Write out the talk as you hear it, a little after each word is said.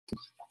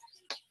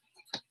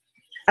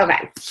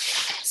Okay.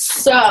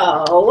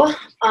 So,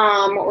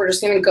 we're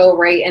just going to go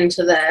right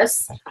into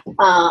this.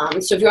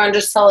 So if you want to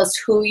just tell us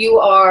who you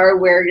are,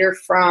 where you're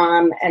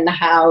from, and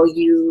how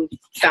you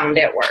found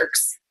it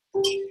works.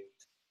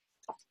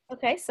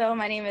 Okay, so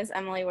my name is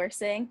Emily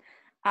Wirsing.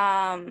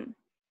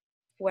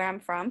 Where I'm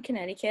from,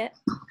 Connecticut,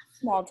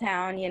 small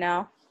town,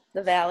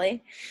 the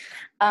Valley.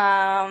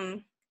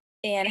 And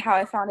how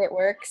I found it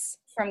works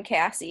from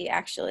Cassie,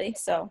 actually.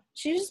 So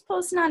she was just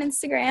posting on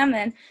Instagram,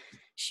 and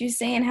she was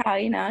saying how,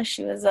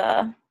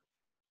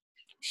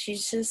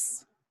 she's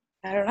just,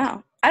 I don't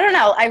know.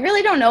 I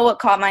really don't know what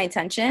caught my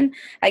attention.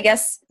 I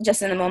guess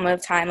just in the moment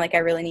of time, like I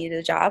really needed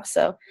a job.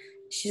 So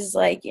she's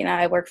like,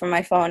 I work from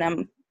my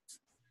phone.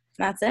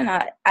 That's it.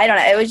 I don't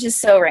know. It was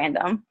just so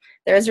random.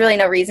 There was really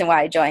no reason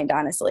why I joined,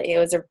 honestly. It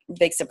was a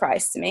big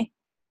surprise to me.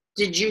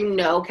 Did you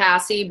know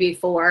Cassie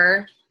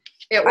before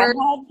it I worked?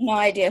 had no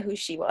idea who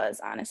she was,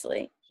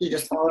 honestly. She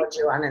just followed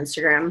you on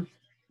Instagram.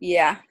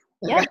 Yeah.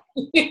 Yeah.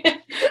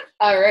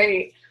 All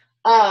right.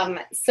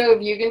 So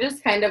if you can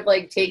just kind of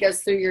like take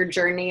us through your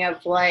journey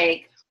of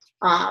like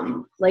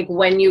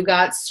when you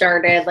got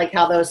started, like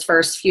how those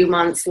first few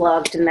months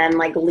looked, and then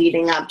like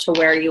leading up to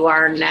where you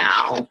are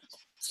now.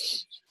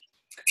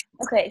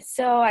 Okay,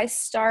 so I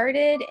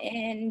started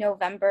in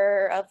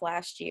November of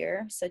last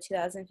year, so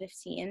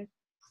 2015,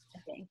 I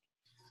think.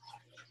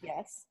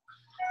 Yes.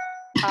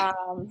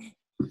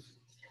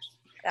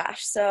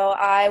 So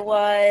I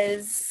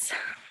was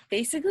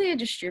basically a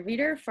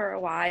distributor for a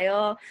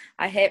while.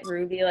 I hit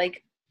Ruby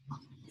like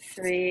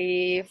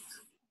three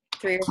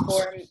or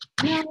four,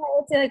 no, I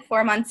would say like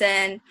 4 months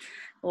in,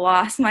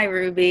 lost my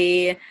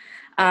Ruby,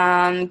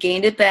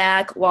 gained it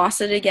back,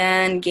 lost it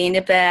again, gained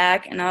it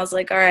back, and I was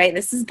like, all right,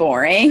 this is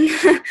boring.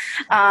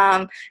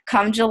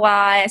 Come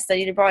July, I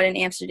studied abroad in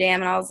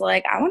Amsterdam, and I was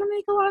like, I want to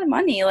make a lot of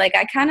money. Like,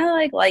 I kind of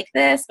like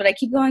this, but I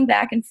keep going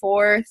back and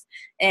forth,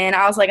 and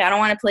I was like, I don't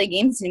want to play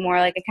games anymore.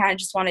 Like, I kind of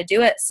just want to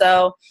do it.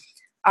 So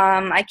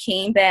I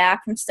came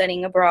back from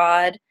studying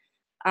abroad.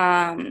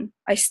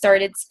 I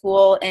started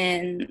school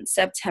in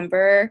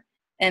September,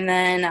 and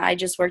then I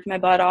just worked my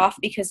butt off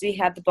because we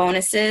had the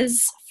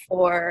bonuses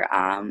for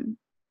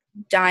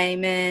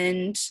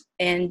diamond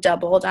and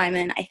double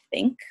diamond, I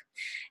think.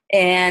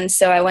 And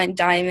so I went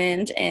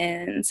diamond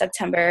in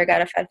September,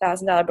 got a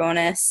 $5,000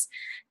 bonus.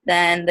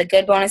 Then the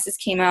good bonuses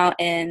came out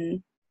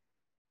in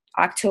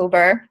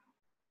October.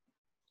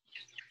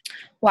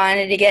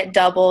 Wanted to get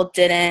double,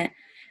 didn't.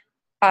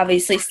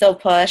 Obviously still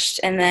pushed.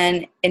 And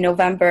then in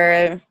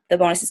November, the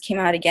bonuses came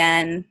out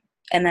again.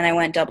 And then I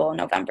went double in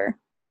November.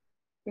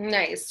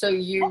 Nice. So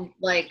you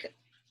like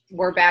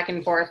were back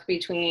and forth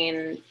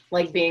between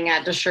like being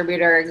at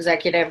distributor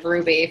executive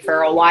Ruby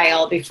for a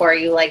while before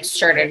you like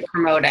started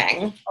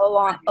promoting. A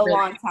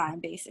long time,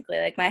 basically.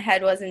 Like my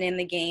head wasn't in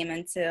the game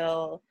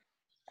until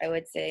I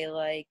would say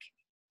like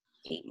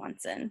 8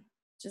 months in,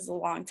 which is a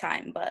long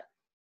time, but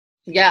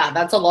yeah,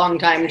 that's a long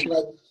time to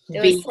like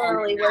it was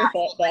totally worth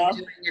it though.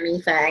 Doing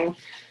anything.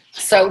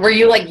 So were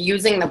you like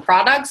using the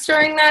products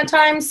during that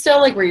time still?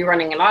 Like were you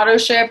running an auto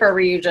ship, or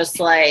were you just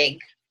like?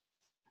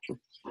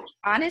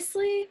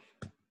 Honestly,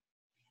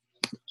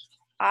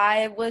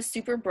 I was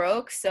super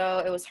broke,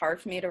 so it was hard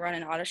for me to run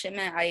an auto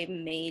shipment. I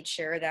made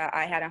sure that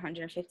I had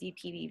 150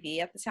 PBV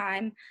at the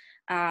time.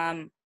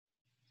 I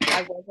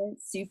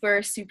wasn't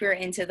super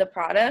into the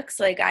products.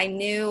 Like I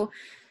knew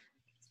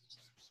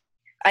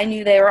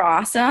they were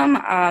awesome.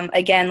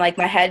 Again, like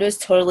my head was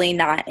totally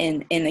not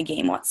in the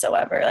game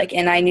whatsoever. Like,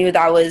 and I knew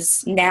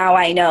now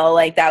I know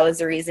like that was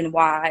the reason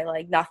why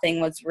like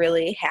nothing was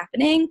really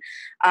happening.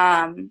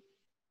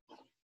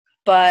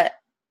 But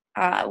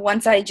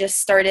once I just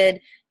started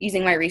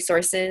using my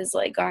resources,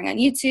 like going on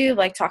YouTube,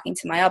 like talking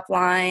to my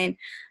upline,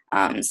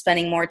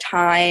 spending more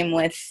time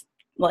with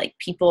like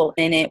people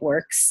in it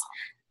works,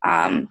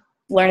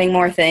 learning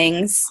more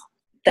things,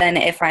 then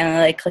it finally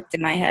like clicked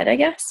in my head, I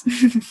guess.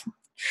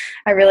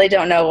 I really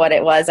don't know what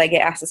it was. I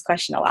get asked this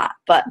question a lot,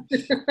 but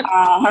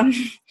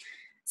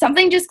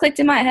something just clicked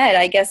in my head.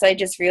 I guess I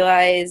just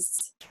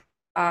realized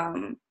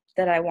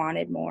that I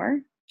wanted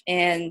more,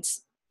 and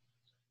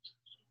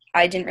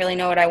I didn't really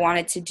know what I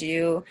wanted to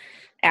do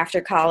after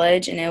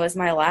college, and it was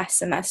my last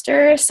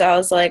semester. So I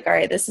was like, all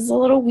right, this is a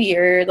little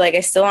weird. Like,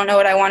 I still don't know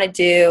what I want to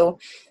do.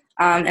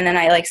 And then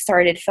I like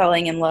started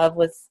falling in love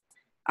with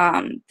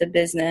the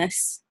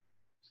business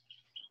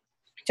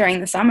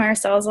during the summer.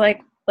 So I was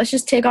like, let's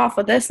just take off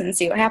with this and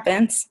see what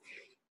happens.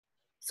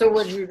 So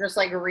would you just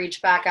like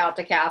reach back out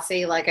to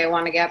Cassie? Like, I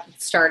want to get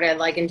started,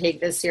 like, and take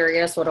this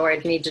serious. What do I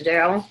need to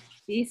do?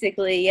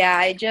 Basically, yeah,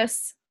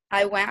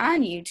 I went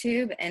on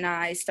YouTube and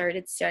I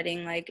started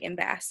studying like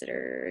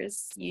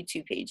ambassadors'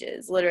 YouTube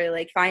pages, literally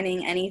like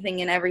finding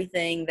anything and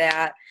everything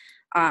that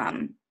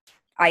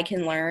I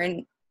can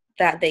learn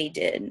that they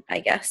did, I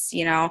guess,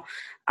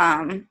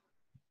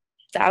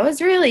 that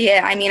was really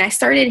it. I mean, I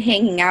started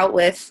hanging out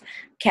with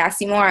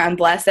Cassie more. I'm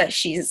blessed that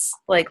she's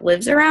like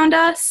lives around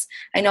us.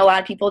 I know a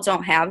lot of people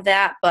don't have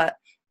that, but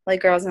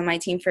like girls on my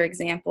team, for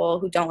example,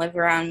 who don't live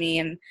around me,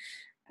 and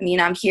I mean,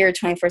 I'm here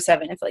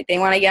 24/7. If like they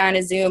want to get on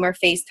a Zoom or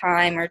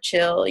FaceTime or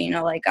chill, you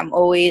know, like I'm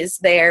always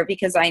there,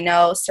 because I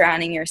know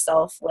surrounding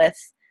yourself with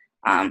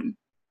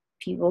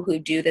people who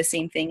do the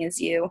same thing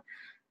as you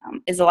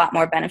is a lot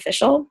more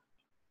beneficial.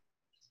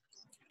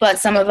 But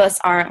some of us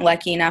aren't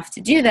lucky enough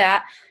to do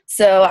that.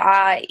 So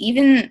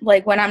even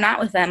like when I'm not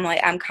with them, like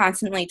I'm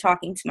constantly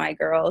talking to my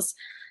girls,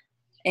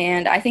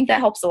 and I think that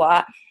helps a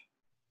lot.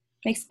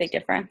 Makes a big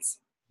difference.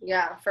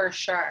 Yeah, for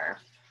sure.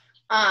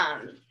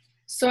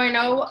 So I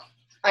know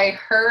I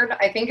heard,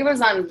 I think it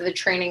was on the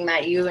training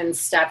that you and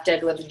Steph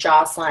did with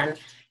Jocelyn,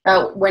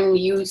 when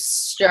you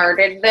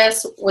started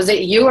this, was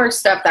it you or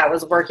Steph that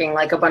was working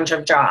like a bunch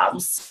of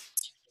jobs?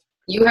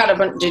 Did you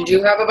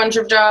have a bunch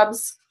of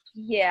jobs?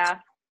 Yeah.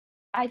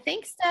 I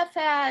think Steph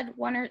had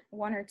one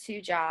or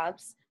two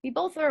jobs. We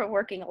both were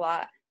working a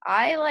lot.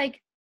 I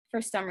like,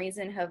 for some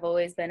reason, have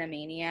always been a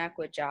maniac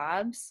with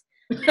jobs.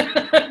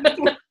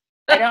 I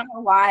don't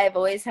know why. I've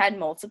always had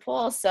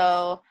multiple.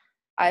 So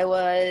I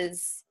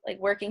was like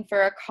working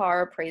for a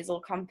car appraisal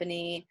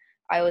company.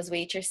 I was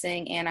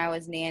waitressing and I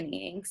was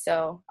nannying.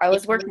 So I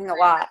was working a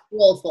lot.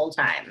 Full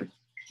time.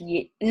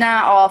 Yeah,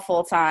 not all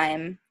full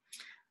time.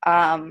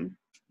 You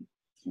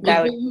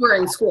were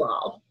in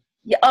school.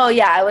 Yeah. Oh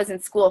yeah, I was in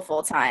school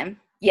full time.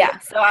 Yeah.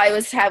 So I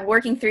was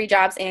working 3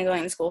 jobs and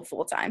going to school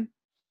full time.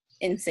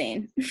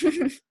 Insane.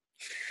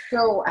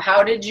 So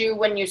how did you,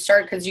 when you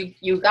started, because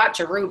you got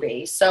to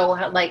Ruby, so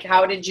like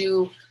how did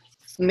you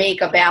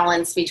make a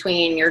balance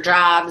between your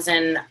jobs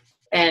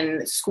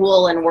and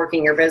school and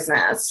working your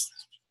business?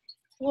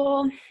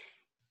 Well,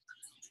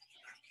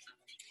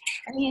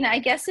 I mean, I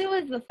guess it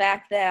was the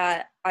fact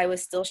that I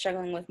was still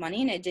struggling with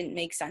money and it didn't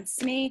make sense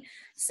to me.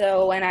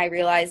 So when I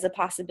realized the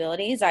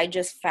possibilities, I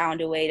just found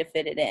a way to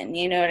fit it in.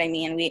 You know what I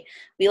mean? We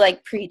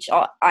like preach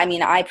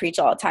I preach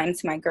all the time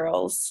to my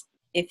girls.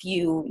 If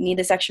you need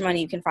this extra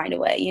money, you can find a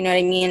way. You know what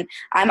I mean?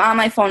 I'm on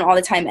my phone all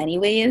the time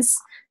anyways.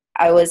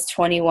 I was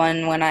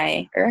 21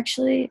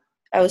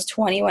 I was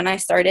 20 when I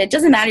started. It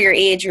doesn't matter your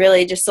age,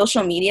 really. Just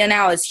social media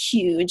now is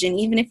huge. And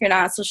even if you're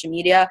not on social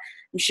media,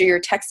 I'm sure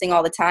you're texting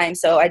all the time.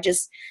 So I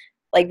just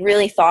like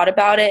really thought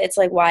about it. It's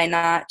like, why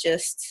not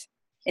just,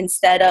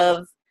 instead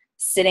of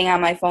sitting on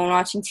my phone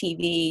watching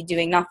TV,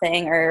 doing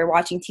nothing, or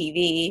watching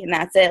TV and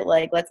that's it,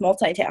 like let's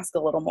multitask a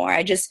little more.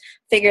 I just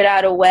figured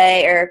out a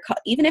way, or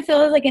even if it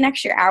was like an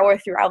extra hour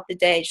throughout the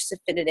day just to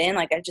fit it in,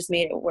 like I just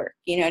made it work.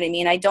 You know what I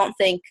mean? I don't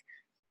think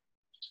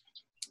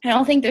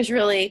there's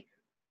really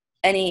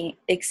any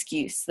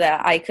excuse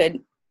that I could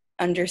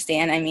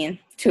understand. I mean,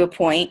 to a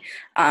point,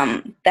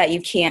 that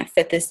you can't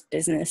fit this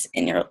business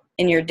in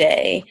your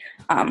day,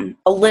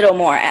 a little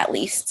more at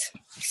least.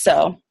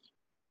 So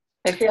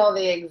I feel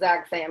the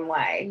exact same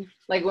way.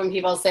 Like when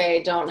people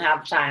say don't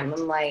have time,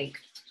 I'm like,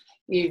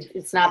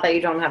 it's not that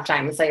you don't have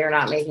time, it's that you're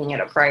not making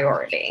it a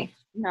priority.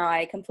 No,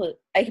 I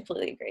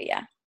completely agree.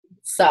 Yeah.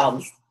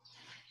 So,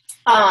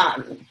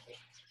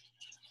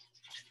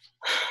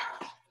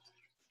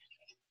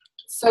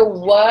 so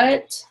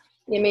what,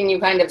 I mean, you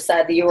kind of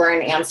said that you were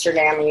in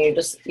Amsterdam and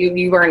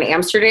you were in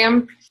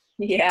Amsterdam?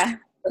 Yeah.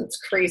 That's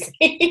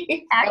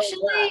crazy.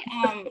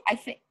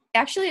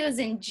 Actually, it was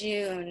in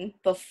June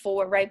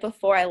right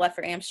before I left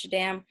for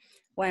Amsterdam,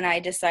 when I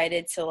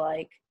decided to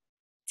like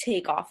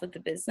take off with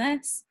the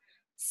business.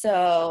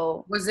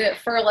 So was it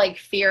for like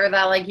fear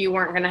that like you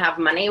weren't going to have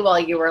money while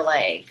you were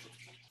like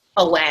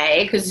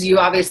away? Because you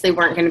obviously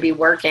weren't going to be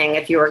working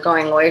if you were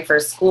going away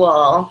for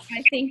school.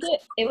 I think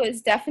it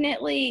was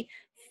definitely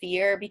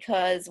fear,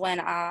 because when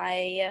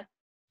I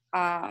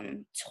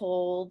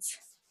told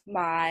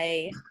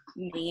my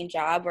main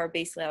job, where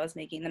basically I was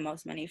making the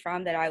most money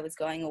from, that I was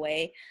going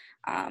away,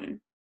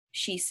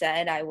 she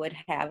said I would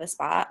have a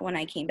spot when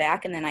I came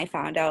back, and then I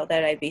found out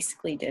that I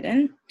basically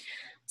didn't.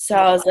 So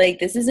I was like,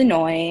 this is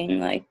annoying.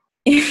 Like,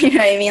 you know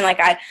what I mean? Like,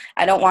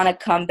 I don't want to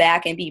come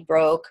back and be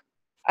broke.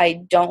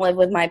 I don't live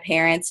with my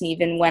parents, and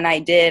even when I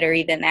did, or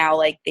even now,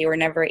 like they were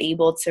never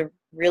able to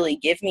really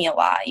give me a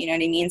lot. You know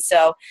what I mean?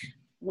 So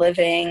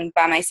living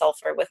by myself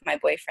or with my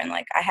boyfriend,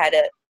 like I had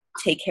to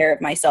take care of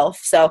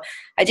myself. So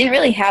I didn't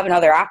really have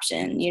another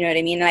option, you know what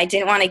I mean? And I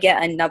didn't want to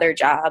get another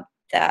job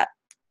that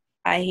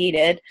I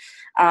hated.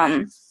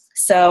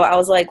 So I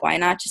was like, why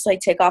not just like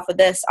take off with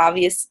this?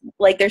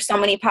 Like there's so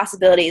many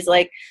possibilities.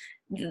 Like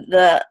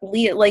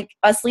like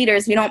us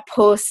leaders, we don't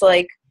post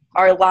like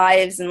our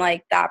lives and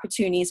like the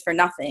opportunities for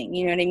nothing,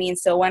 you know what I mean?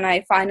 So when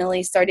I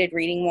finally started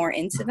reading more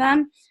into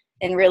them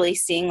and really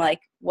seeing like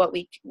what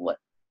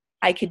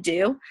I could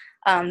do,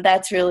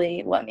 that's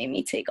really what made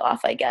me take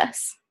off, I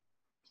guess.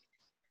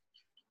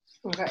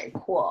 Okay,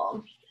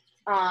 cool.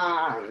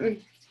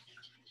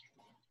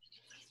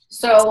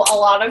 So a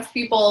lot of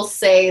people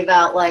say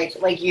that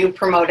like you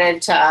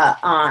promoted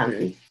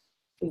to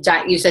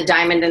you said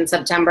diamond in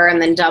September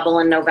and then double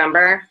in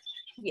November.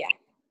 Yeah.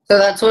 So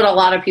that's what a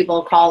lot of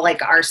people call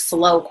like our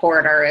slow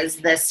quarter, is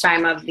this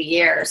time of the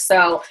year.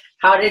 So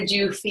how did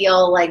you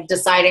feel like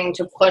deciding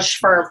to push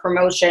for a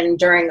promotion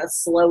during a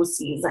slow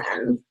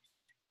season?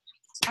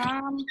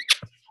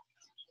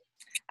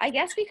 I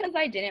guess because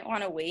I didn't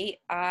want to wait.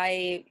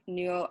 I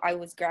knew I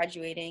was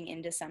graduating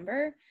in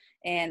December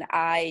and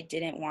I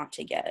didn't want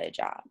to get a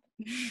job.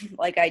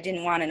 Like I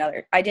didn't want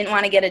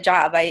to get a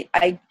job.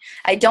 I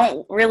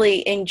don't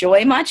really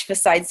enjoy much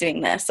besides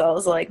doing this. So I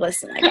was like,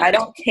 listen, like I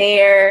don't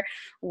care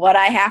what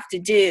I have to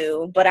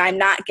do, but I'm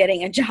not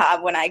getting a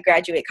job when I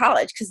graduate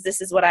college because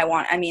this is what I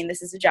want. I mean,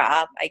 this is a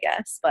job, I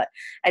guess, but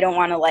I don't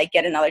want to like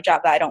get another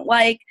job that I don't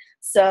like.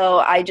 So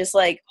I just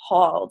like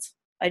hauled.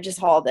 I just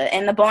hauled it.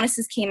 And the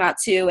bonuses came out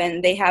too,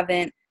 and they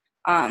haven't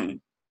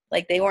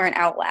like they weren't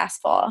out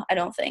last fall, I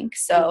don't think.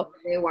 So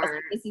they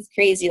weren't. This is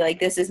crazy. Like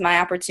this is my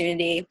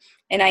opportunity.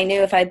 And I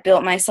knew if I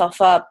built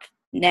myself up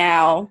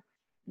now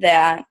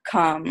that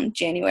come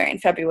January and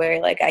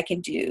February, like I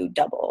can do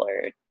double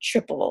or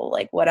triple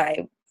like what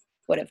I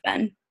would have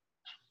been.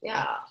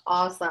 Yeah,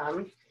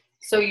 awesome.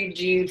 So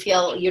you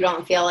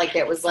don't feel like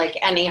it was like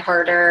any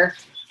harder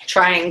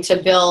trying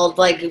to build,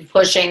 like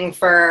pushing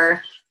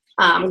for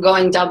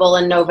going double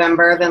in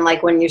November than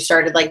like when you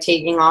started like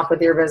taking off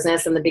with your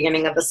business in the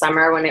beginning of the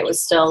summer when it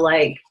was still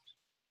like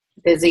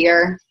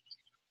busier?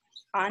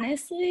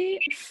 Honestly,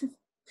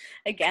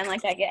 again,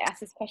 like I get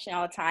asked this question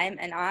all the time,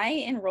 and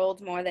I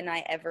enrolled more than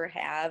I ever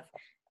have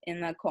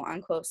in the quote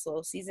unquote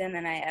slow season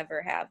than I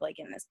ever have like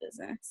in this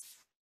business.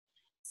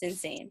 It's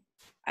insane.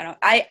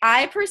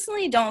 I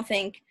personally don't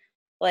think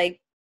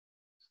like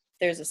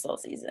there's a slow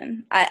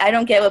season. I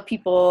don't get what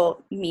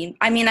people mean.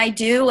 I mean, I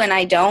do and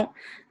I don't,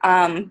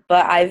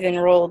 but I've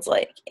enrolled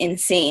like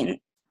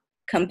insane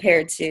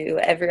compared to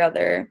every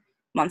other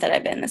month that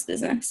I've been in this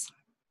business.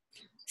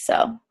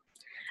 So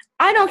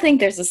I don't think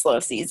there's a slow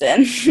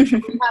season.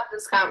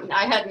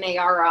 I had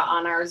Nayara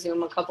on our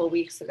Zoom a couple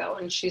weeks ago,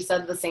 and she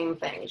said the same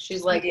thing.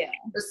 She's like, yeah.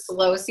 The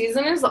slow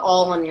season is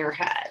all in your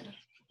head.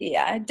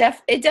 Yeah,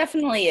 it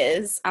definitely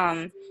is.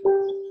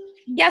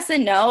 Yes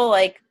and no.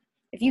 Like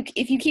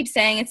if you keep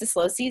saying it's a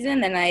slow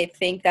season, then I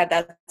think that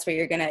that's where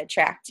you're going to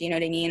attract. You know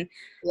what I mean?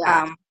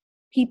 Yeah.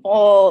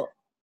 People,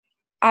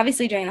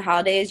 obviously during the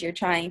holidays, you're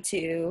trying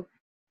to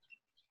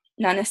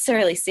not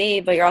necessarily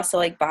save, but you're also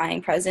like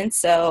buying presents.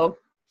 So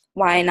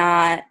why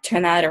not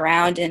turn that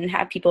around and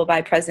have people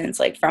buy presents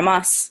like from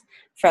us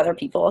for other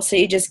people? So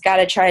you just got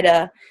to try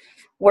to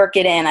work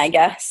it in, I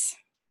guess.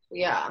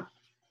 Yeah,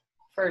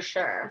 for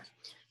sure.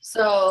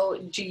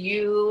 So do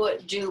you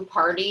do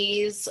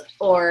parties,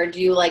 or do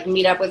you like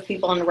meet up with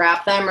people and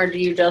wrap them, or do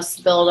you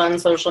just build on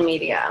social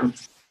media?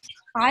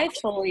 I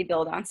fully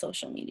build on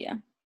social media.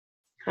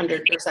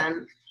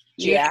 100%.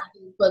 Do you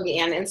do Facebook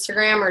and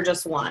Instagram, or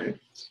just one?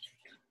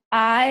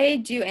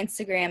 I do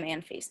Instagram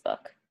and Facebook.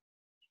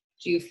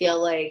 Do you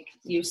feel like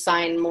you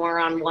sign more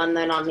on one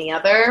than on the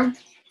other?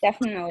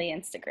 Definitely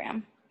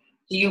Instagram.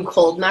 Do you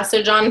cold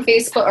message on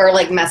Facebook, or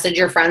like message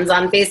your friends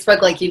on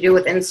Facebook like you do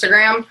with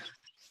Instagram?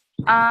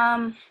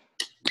 I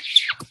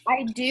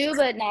do,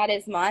 but not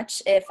as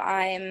much. If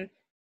I'm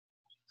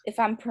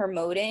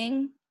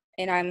promoting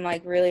and I'm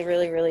like really,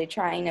 really, really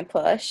trying to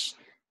push,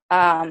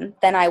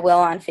 then I will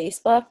on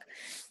Facebook.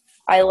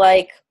 I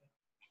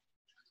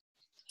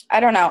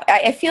don't know.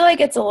 I feel like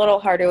it's a little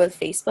harder with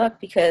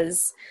Facebook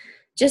because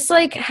just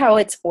like how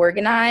it's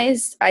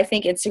organized, I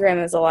think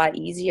Instagram is a lot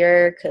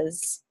easier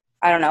because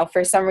I don't know,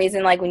 for some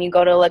reason, like when you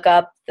go to look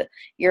up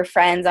your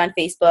friends on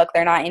Facebook,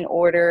 they're not in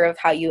order of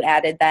how you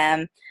added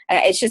them.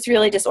 It's just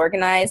really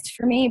disorganized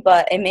for me,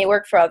 but it may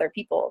work for other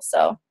people.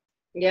 So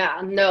yeah,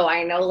 no,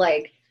 I know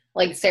like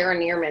Sarah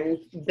Neerman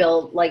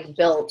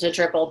built to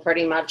triple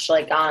pretty much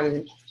like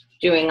on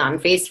doing on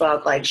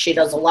Facebook. Like she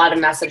does a lot of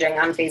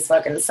messaging on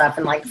Facebook and stuff.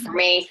 And like for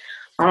me,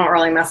 I don't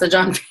really message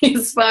on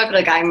Facebook.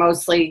 Like I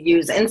mostly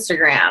use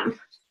Instagram.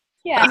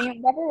 Yeah, I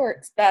mean, whatever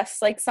works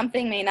best. Like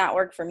something may not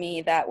work for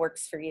me that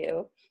works for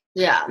you.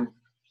 Yeah.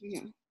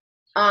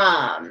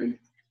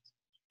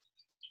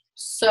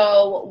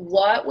 So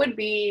what would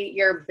be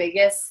your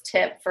biggest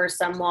tip for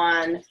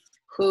someone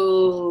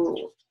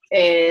who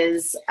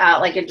is at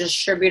like a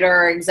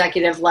distributor or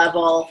executive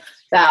level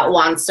that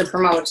wants to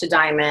promote to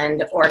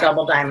diamond or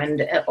double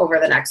diamond over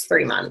the next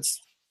 3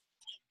 months?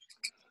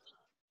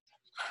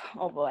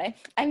 Oh boy.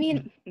 I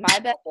mean, my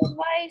best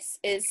advice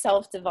is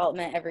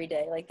self-development every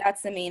day. Like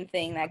that's the main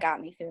thing that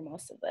got me through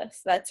most of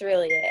this. That's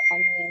really it. I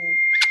mean,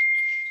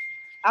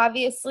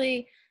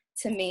 obviously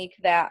to make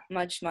that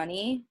much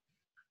money,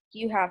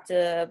 you have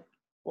to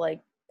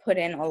like put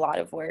in a lot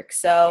of work.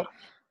 So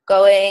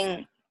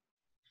going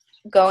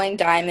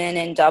diamond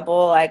and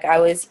double, like I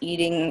was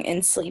eating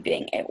and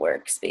sleeping at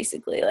works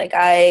basically. Like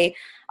I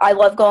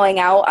love going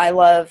out. I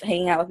love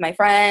hanging out with my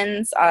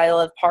friends. I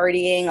love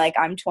partying. Like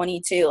I'm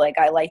 22. Like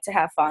I like to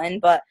have fun,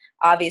 but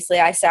obviously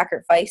I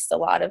sacrificed a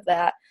lot of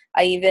that.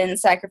 I even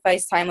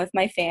sacrificed time with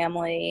my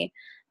family.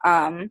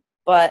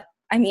 But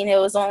I mean, it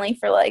was only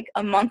for like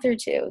a month or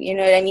two. You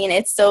know what I mean?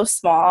 It's so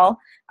small.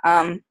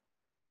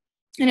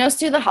 And it was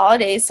through the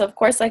holidays. So of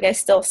course, like I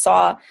still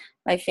saw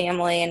my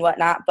family and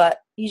whatnot, but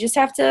you just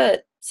have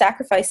to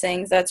sacrifice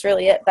things. That's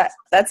really it.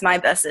 That's my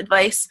best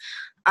advice.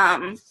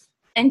 And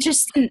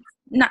just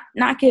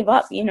not give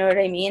up. You know what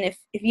I mean? If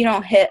you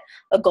don't hit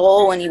a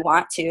goal when you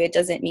want to, it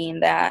doesn't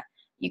mean that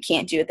you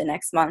can't do it the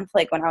next month.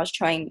 Like when I was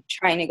trying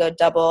to go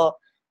double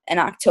in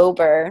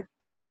October,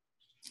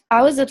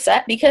 I was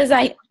upset because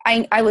I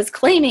was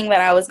claiming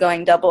that I was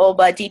going double,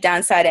 but deep down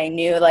inside I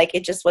knew like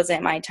it just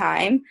wasn't my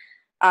time.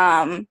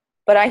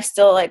 But I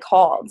still like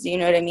called, you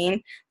know what I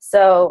mean?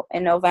 So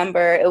in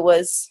November it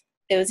was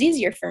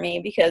easier for me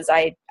because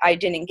I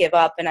didn't give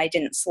up and I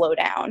didn't slow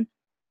down.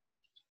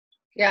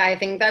 Yeah, I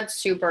think that's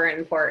super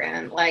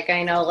important. Like,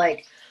 I know,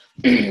 like,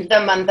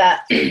 the month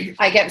that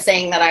I kept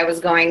saying that I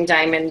was going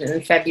diamond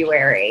in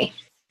February,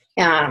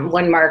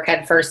 when Mark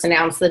had first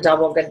announced the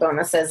double good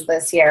bonuses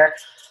this year.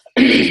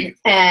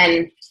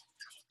 And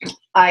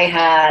I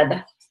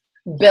had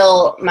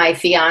built my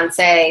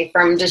fiance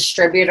from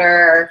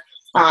distributor,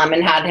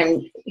 and had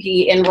him,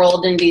 he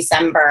enrolled in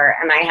December,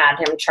 and I had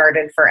him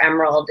charted for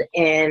Emerald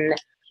in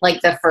like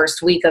the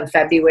first week of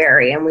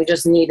February, and we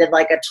just needed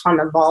like a ton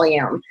of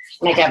volume.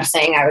 And I kept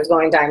saying I was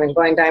going diamond,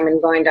 going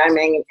diamond, going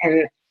diamond.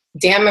 And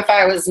damn if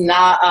I was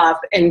not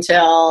up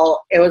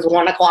until it was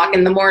 1:00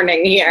 in the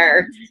morning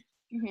here,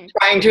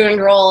 trying to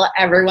enroll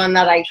everyone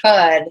that I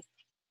could.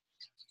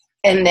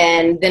 And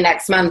then the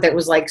next month it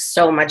was like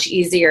so much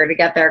easier to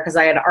get there because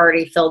I had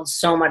already filled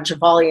so much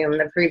volume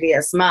the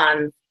previous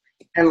month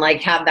and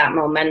like had that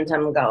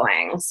momentum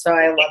going. So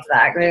I love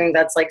that. I think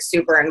that's like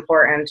super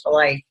important to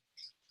like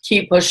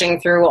keep pushing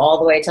through all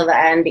the way to the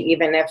end,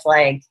 even if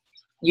like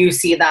you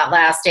see that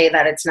last day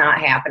that it's not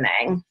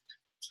happening.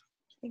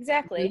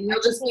 Exactly.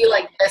 You'll just be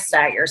like pissed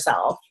at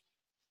yourself.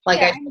 Like,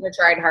 yeah. I should have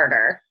tried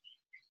harder.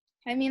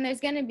 I mean,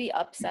 there's going to be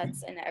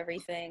upsets and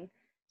everything.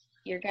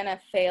 You're going to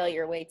fail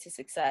your way to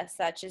success.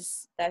 That's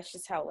just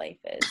how life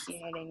is. You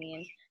know what I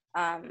mean?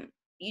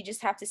 You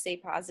just have to stay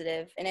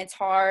positive. And it's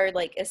hard,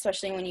 like,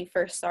 especially when you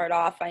first start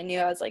off. I knew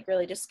I was like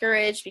really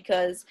discouraged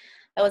because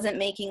I wasn't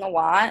making a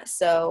lot.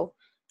 So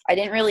I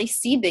didn't really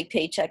see big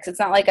paychecks. It's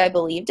not like I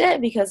believed it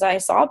because I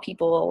saw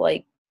people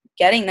like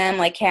getting them,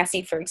 like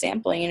Cassie, for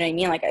example, you know what I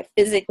mean? Like I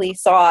physically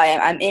saw,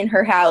 I'm in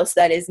her house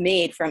that is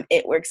made from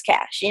It Works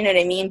cash, you know what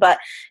I mean? But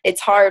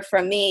it's hard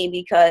for me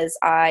because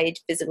I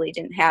physically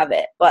didn't have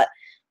it. But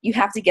you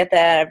have to get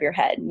that out of your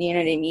head, you know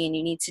what I mean?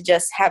 You need to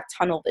just have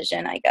tunnel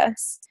vision, I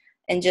guess.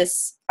 And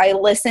just, I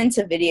listened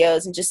to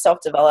videos and just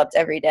self-developed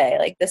every day.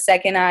 Like the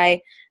second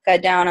I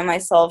got down on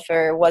myself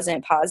or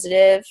wasn't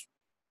positive,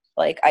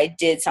 like I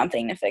did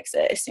something to fix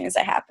it as soon as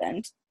it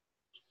happened.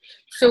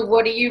 So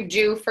what do you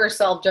do for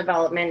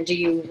self-development? Do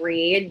you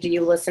read? Do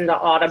you listen to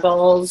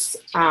audibles?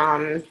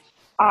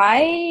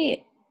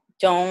 I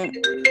don't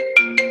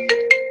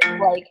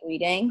like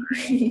reading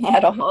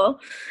at all.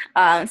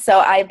 So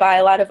I buy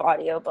a lot of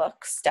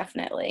audiobooks,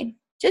 definitely.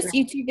 Just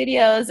YouTube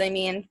videos. I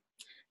mean,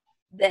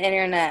 the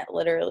internet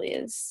literally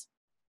is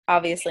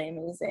obviously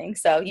amazing.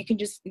 So you can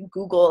just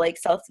Google like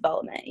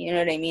self-development. You know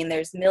what I mean?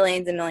 There's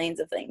millions and millions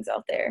of things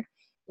out there.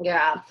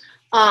 Yeah.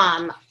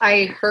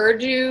 I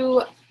heard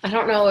you, I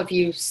don't know if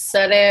you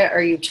said it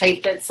or you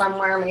typed it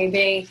somewhere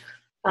maybe.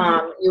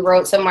 You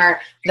wrote somewhere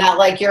that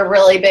like you're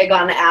really big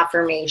on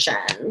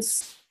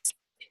affirmations.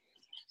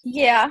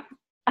 Yeah.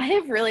 I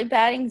have really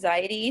bad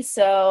anxiety,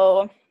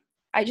 so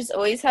I just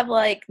always have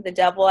like the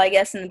devil, I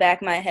guess, in the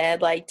back of my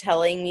head, like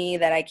telling me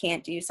that I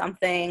can't do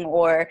something,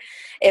 or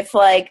if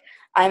like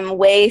I'm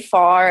way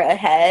far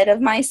ahead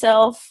of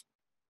myself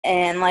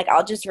and like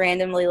I'll just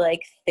randomly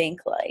like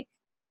think like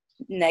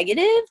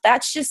negative.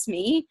 That's just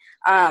me.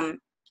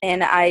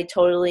 And I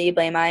totally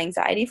blame my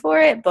anxiety for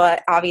it,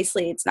 but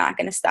obviously it's not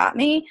going to stop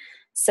me.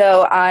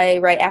 So I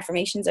write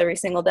affirmations every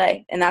single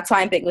day, and that's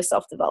why I'm big with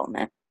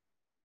self-development.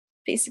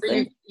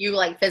 Basically. You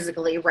like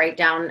physically write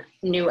down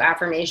new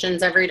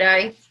affirmations every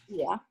day?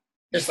 Yeah.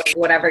 Just like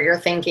whatever you're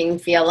thinking,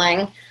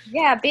 feeling?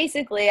 Yeah,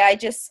 basically I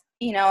just,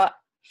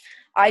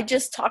 I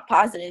just talk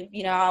positive.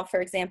 For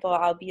example,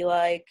 I'll be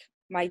like,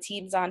 my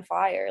team's on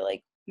fire.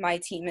 Like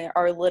my team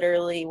are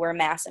literally, we're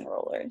mass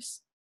enrollers.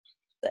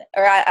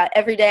 Or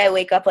every day I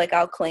wake up, like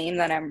I'll claim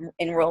that I'm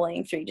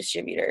enrolling 3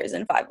 distributors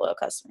and 5 loyal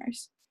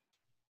customers.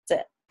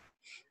 That's it.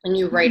 And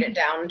you write it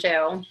down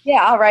too?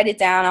 Yeah, I'll write it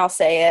down. I'll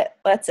say it.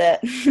 That's it.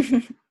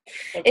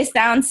 It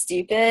sounds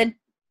stupid,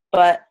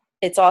 but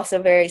it's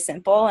also very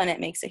simple and it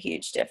makes a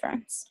huge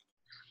difference.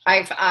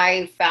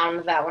 I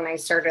found that when I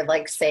started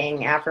like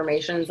saying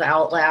affirmations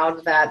out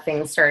loud that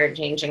things started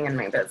changing in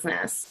my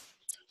business.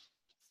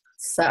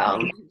 So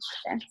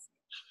if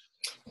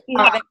you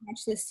haven't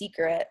watched The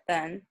Secret,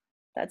 then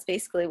that's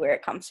basically where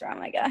it comes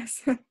from, I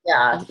guess.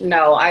 Yeah,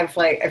 no, I've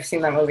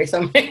seen that movie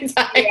so many times.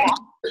 Yeah.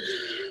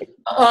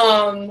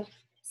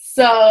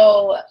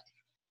 So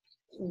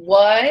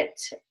what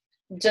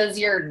does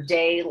your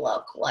day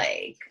look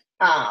like?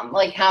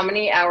 Like how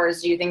many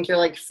hours do you think you're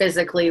like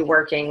physically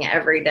working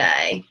every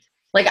day?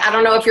 Like, I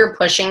don't know if you're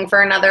pushing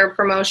for another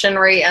promotion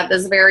right at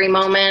this very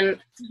moment.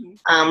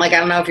 Like, I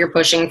don't know if you're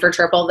pushing for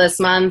triple this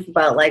month,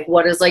 but like,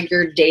 what does like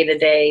your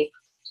day-to-day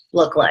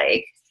look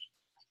like?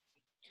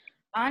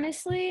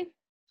 Honestly,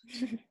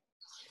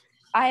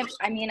 I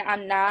mean,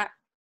 I'm not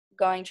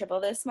going triple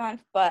this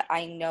month, but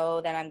I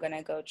know that I'm going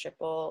to go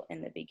triple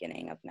in the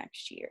beginning of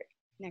next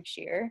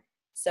year.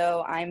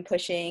 So I'm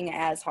pushing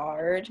as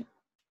hard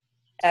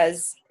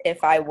as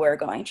if I were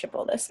going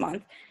triple this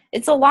month.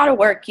 It's a lot of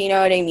work, you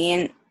know what I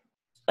mean?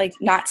 Like,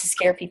 not to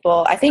scare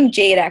people. I think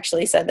Jade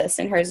actually said this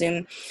in her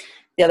Zoom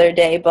the other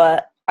day,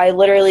 but I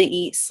literally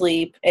eat,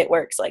 sleep, it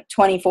works like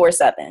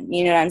 24/7.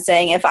 You know what I'm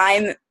saying? If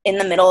I'm in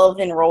the middle of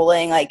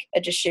enrolling like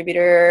a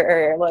distributor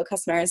or a loyal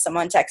customer and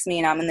someone texts me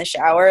and I'm in the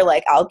shower,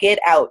 like I'll get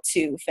out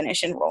to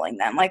finish enrolling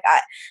them. Like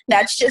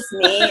that's just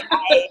me.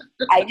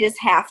 I just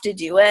have to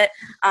do it.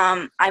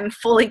 I'm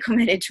fully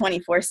committed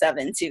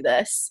 24/7 to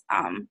this.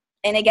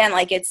 And again,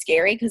 like it's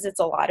scary because it's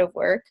a lot of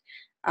work.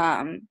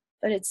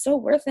 But it's so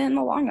worth it in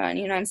the long run.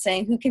 You know what I'm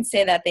saying? Who can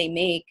say that they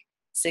make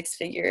 6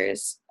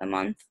 figures a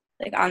month,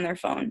 like on their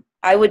phone?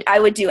 I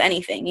would do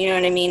anything, you know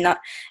what I mean?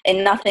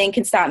 And nothing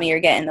can stop me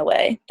or get in the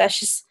way.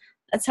 That's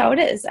how it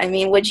is. I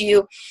mean, would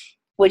you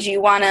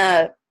want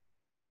to,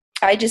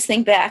 I just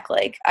think back,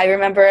 like I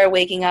remember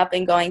waking up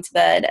and going to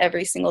bed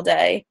every single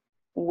day,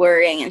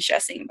 worrying and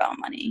stressing about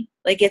money.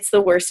 Like it's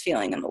the worst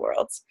feeling in the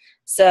world.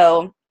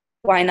 So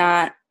why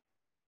not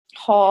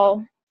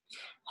haul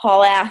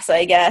ass,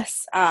 I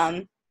guess,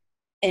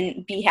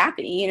 and be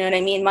happy. You know what I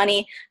mean?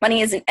 Money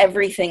isn't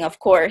everything, of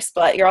course,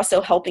 but you're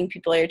also helping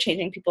people. You're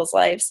changing people's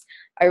lives.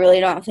 I really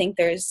don't think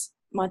there's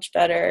much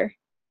better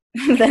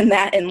than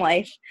that in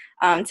life,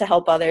 to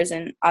help others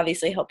and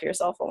obviously help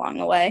yourself along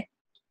the way.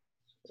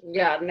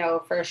 Yeah,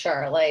 no, for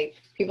sure. Like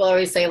people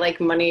always say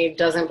like money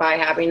doesn't buy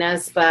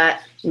happiness, but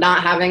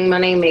not having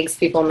money makes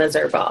people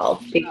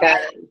miserable because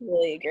I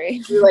really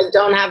agree. you like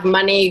don't have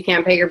money, you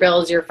can't pay your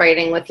bills, you're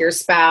fighting with your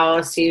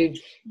spouse, you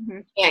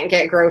can't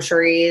get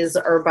groceries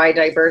or buy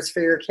diapers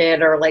for your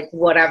kid or like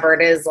whatever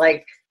it is.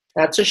 Like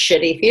that's a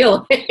shitty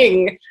feeling.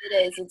 It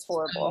is. It's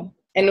horrible.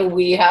 And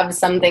we have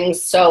something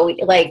so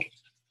like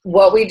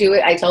what we do,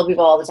 I tell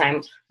people all the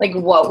time, like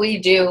what we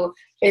do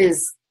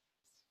is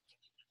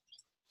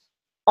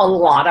a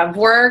lot of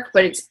work,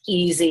 but it's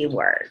easy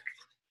work.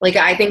 Like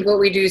I think what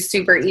we do is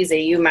super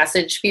easy. You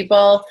message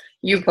people,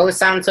 you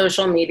post on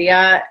social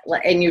media,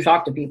 and you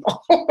talk to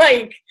people.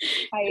 Like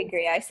I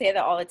agree. I say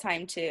that all the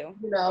time too.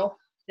 You know,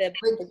 the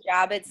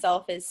job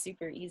itself is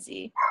super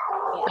easy.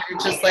 You're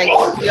just like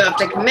you have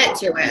to commit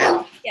to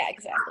it. Yeah,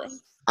 exactly.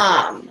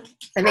 I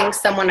think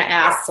someone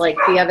asked like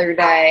the other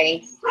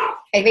day,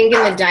 I think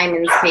in the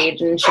Diamonds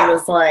page, and she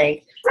was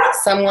like,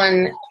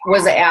 someone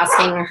was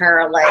asking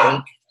her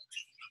like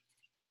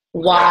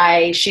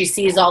why she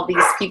sees all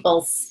these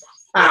people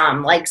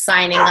like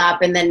signing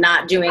up and then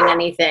not doing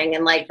anything,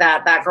 and like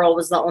that girl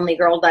was the only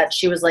girl that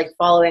she was like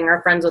following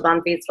or friends with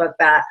on Facebook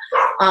that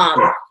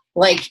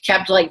like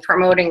kept like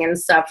promoting and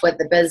stuff with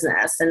the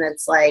business. And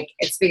it's like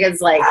it's because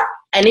like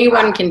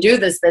anyone can do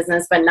this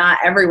business, but not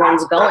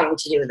everyone's going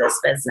to do this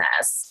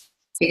business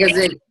because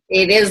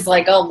it is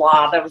like a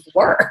lot of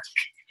work.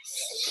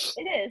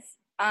 It is.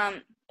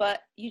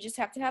 But you just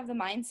have to have the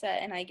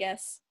mindset, and I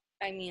guess,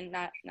 I mean,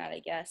 not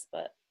I guess,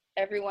 but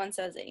everyone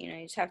says it, you know,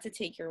 you just have to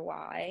take your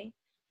why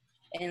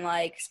and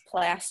like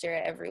plaster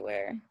it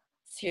everywhere.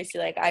 Seriously,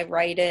 like I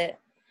write it.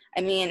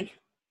 I mean,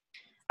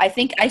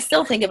 I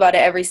still think about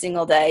it every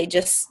single day.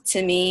 Just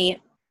to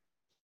me,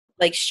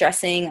 like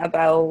stressing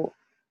about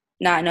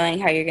not knowing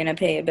how you're going to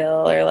pay a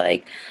bill or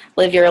like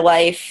live your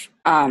life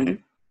the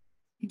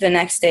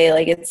next day,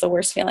 like it's the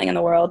worst feeling in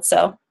the world.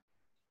 So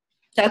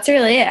that's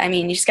really it. I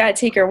mean, you just got to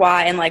take your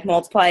why and like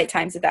multiply it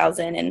times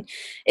 1,000. And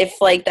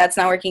if like that's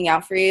not working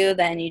out for you,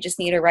 then you just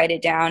need to write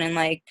it down and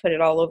like put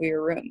it all over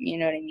your room. You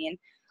know what I mean?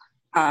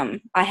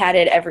 I had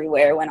it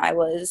everywhere when I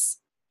was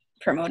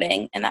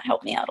promoting, and that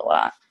helped me out a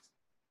lot.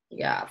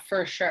 Yeah,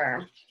 for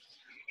sure.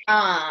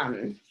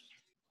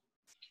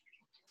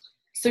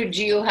 So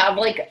do you have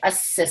like a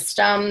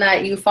system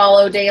that you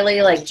follow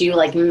daily? Like, do you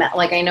like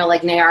I know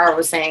like Nayara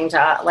was saying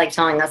to like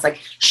telling us like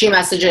she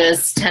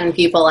messages 10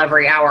 people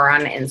every hour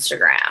on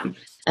Instagram,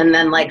 and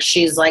then like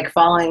she's like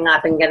following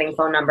up and getting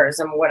phone numbers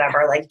and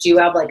whatever. Like, do you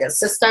have like a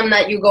system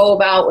that you go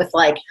about with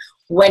like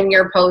when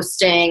you're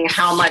posting,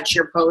 how much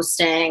you're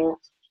posting,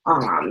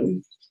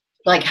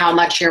 like how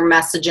much you're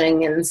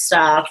messaging and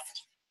stuff?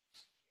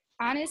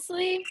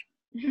 Honestly,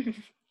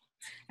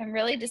 I'm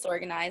really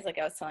disorganized, like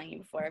I was telling you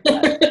before,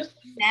 but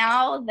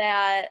now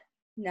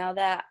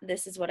that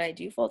this is what I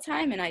do full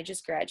time and I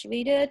just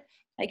graduated,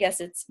 I guess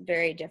it's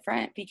very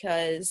different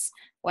because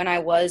when I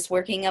was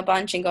working a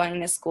bunch and going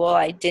to school,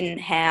 I didn't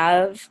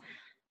have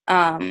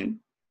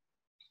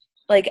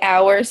like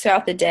hours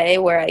throughout the day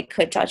where I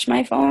could touch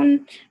my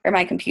phone or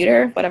my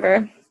computer,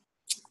 whatever.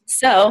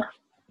 So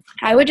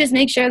I would just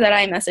make sure that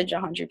I message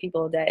 100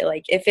 people a day.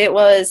 Like if it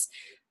was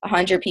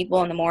 100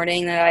 people in the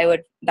morning, that I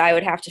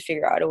would have to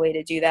figure out a way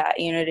to do that.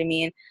 You know what I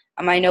mean?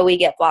 I know we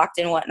get blocked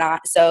and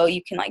whatnot, so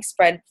you can like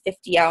spread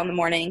 50 out in the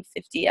morning,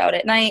 50 out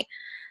at night.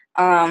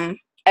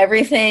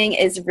 Everything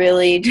is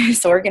really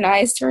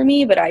disorganized for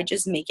me, but I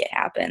just make it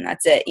happen.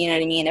 That's it. You know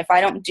what I mean? If I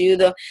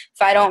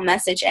don't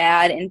message,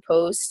 add, and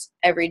post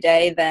every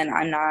day, then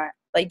I'm not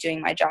like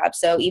doing my job.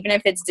 So even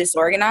if it's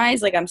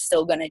disorganized, like I'm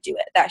still gonna do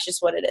it. That's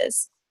just what it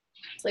is.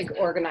 It's like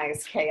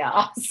organized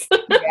chaos.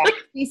 Yeah,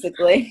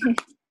 basically.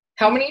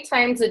 How many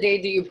times a day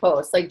do you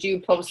post? Like, do you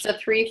post a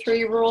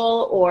 3-3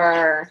 rule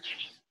or?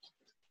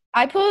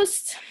 I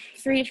post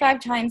 3 to 5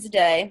 times a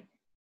day.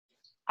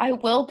 I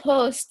will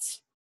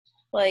post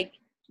like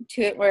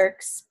 2 It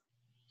Works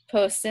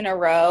posts in a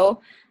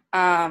row.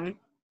 I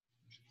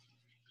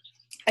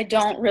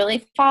don't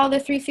really follow the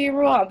 3-3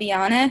 rule, I'll be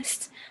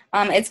honest.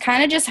 It's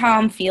kind of just how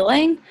I'm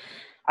feeling.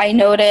 I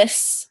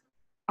notice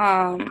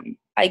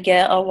I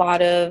get a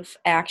lot of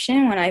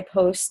action when I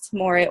post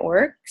more It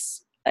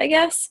Works, I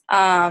guess.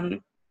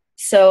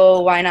 So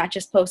why not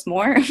just post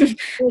more?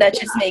 That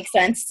just makes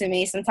sense to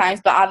me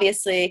sometimes. But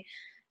obviously,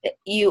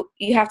 you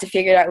have to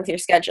figure it out with your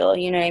schedule.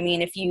 You know what I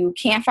mean? If you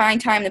can't find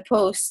time to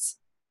post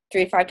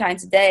 3 to 5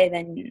 times a day,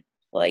 then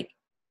like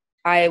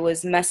I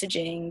was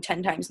messaging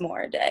 10 times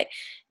more a day.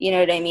 You know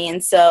what I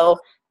mean? So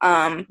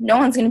no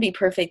one's going to be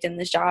perfect in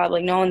this job.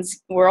 Like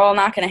we're all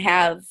not going to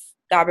have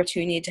the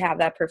opportunity to have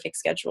that perfect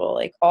schedule.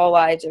 Like all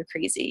lives are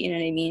crazy. You know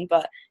what I mean?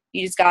 But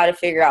you just got to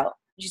figure out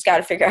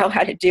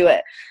how to do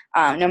it,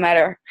 no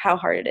matter how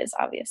hard it is,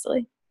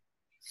 obviously.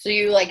 So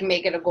you like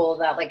make it a goal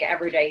that like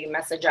every day you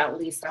message at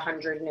least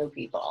 100 new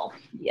people.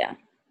 Yeah.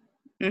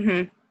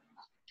 Mm-hmm.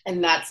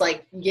 And that's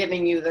like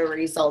giving you the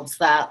results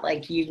that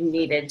like you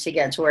needed to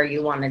get to where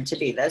you wanted to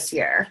be this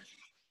year.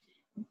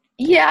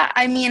 Yeah.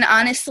 I mean,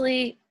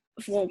 honestly,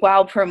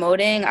 while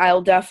promoting,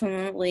 I'll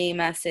definitely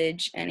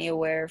message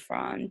anywhere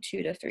from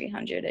 200 to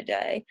 300 a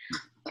day.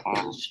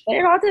 But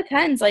it all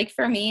depends. Like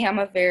for me, I'm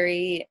a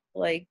very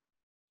like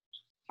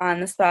on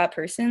the spot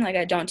person. Like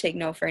I don't take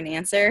no for an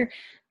answer.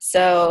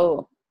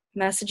 So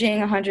messaging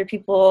 100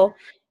 people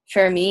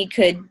for me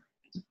could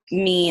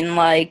mean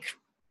like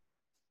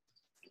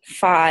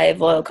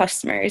 5 loyal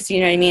customers. You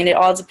know what I mean? It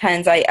all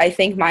depends. I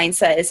think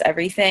mindset is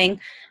everything.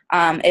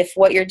 If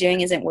what you're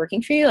doing isn't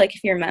working for you, like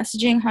if you're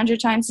messaging 100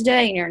 times a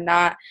day and you're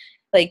not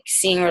like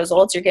seeing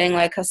results, you're getting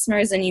like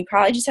customers, then you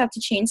probably just have to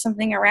change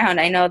something around.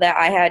 I know that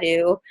I had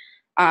to,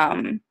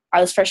 I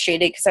was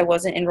frustrated because I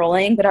wasn't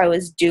enrolling, but I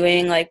was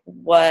doing like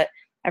what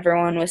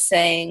everyone was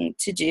saying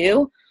to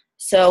do.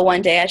 So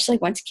one day I just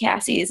like went to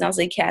Cassie's and I was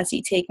like,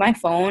 Cassie, take my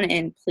phone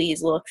and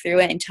please look through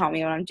it and tell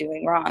me what I'm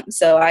doing wrong.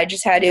 So I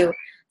just had to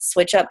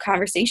switch up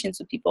conversations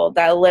with people.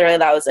 That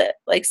was it.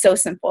 Like so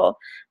simple.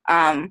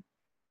 And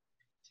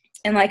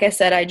like I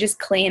said, I just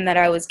claimed that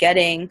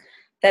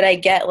I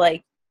get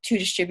like 2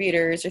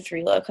 distributors or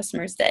 3 loyal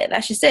customers a day.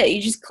 That's just it.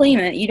 You just claim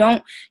it. You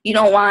don't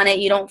want it.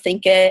 You don't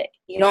think it.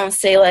 You don't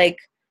say like,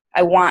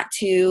 I want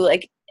to,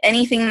 like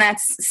anything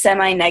that's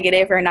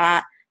semi-negative or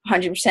not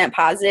 100%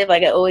 positive.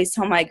 Like I always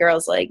tell my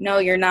girls, like, no,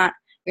 you're not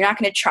going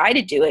to try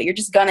to do it. You're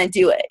just going to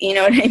do it. You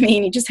know what I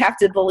mean? You just have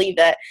to believe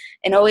it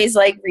and always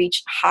like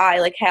reach high,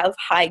 like have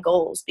high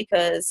goals,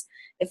 because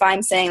if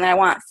I'm saying that I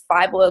want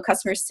 5 loyal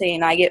customers today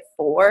and I get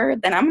 4,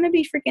 then I'm going to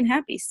be freaking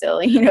happy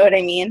still. You know what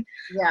I mean?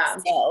 Yeah.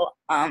 So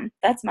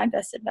that's my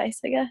best advice,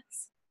 I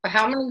guess.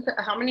 How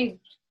many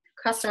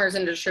customers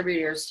and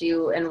distributors do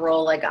you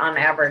enroll like on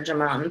average a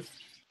month?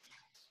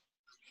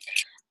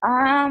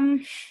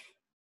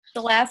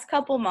 The last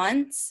couple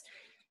months,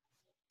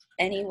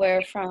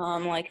 anywhere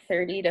from like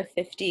 30 to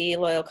 50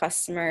 loyal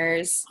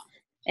customers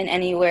and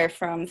anywhere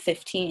from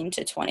 15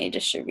 to 20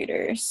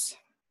 distributors.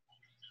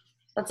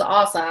 That's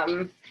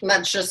awesome.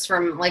 That's just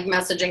from like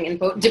messaging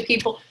info.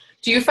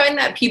 Do you find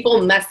that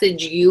people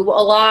message you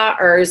a lot,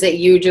 or is it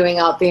you doing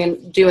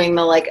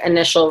the like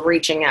initial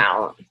reaching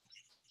out?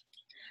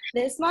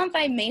 This month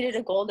I made it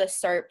a goal to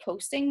start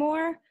posting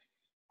more.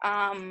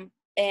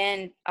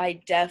 And I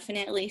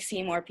definitely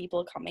see more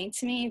people coming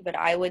to me, but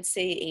I would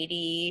say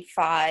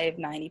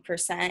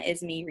 85-90%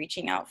 is me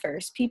reaching out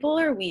first. People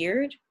are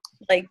weird.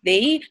 Like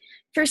they,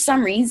 for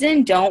some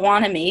reason, don't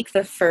want to make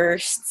the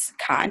first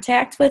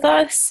contact with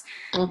us.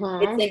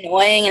 Mm-hmm. It's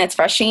annoying and it's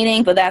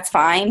frustrating, but that's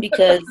fine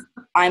because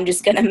I'm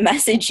just going to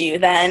message you.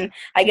 Then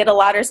I get a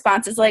lot of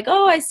responses like,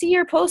 oh, I see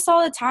your posts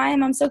all the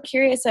time. I'm so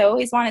curious. I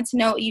always wanted to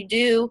know what you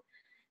do.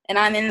 And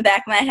I'm in the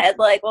back of my head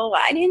like, well,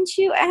 why didn't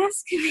you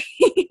ask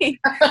me?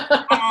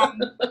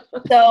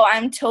 So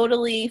I'm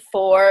totally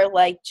for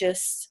like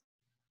just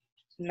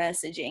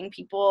messaging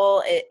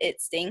people. It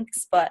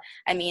stinks. But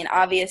I mean,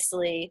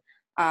 obviously,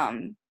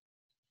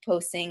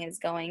 posting is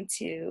going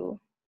to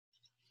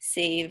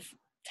save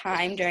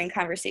time during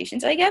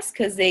conversations, I guess,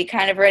 because they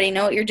kind of already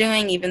know what you're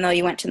doing, even though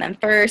you went to them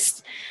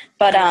first.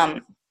 But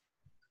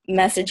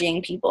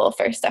messaging people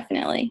first,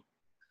 definitely.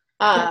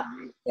 What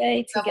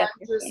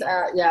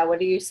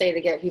do you say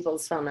to get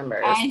people's phone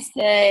numbers? I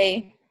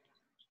say,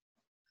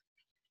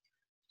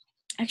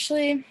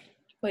 actually,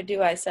 what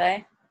do I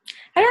say?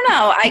 I don't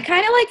know. I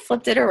kind of like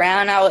flipped it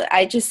around.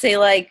 I just say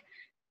like,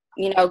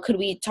 you know, could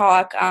we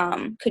talk?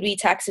 Could we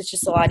text? It's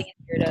just a lot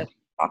easier to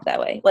talk that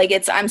way. Like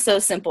I'm so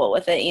simple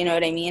with it. You know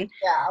what I mean?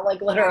 Yeah.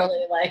 Like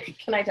literally like,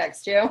 can I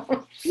text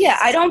you? Yeah.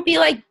 I don't be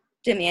like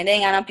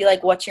demanding. I don't be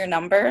like, what's your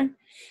number?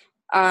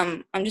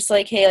 I'm just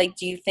like, hey, like,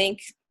 do you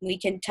think we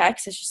can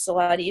text? It's just a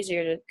lot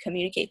easier to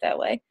communicate that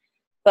way.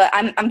 But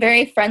I'm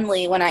very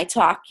friendly when I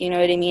talk, you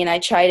know what I mean? I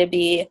try to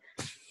be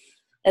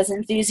as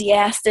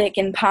enthusiastic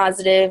and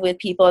positive with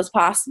people as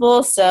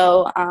possible.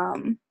 So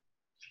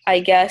I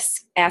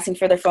guess asking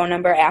for their phone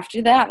number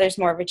after that, there's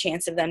more of a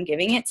chance of them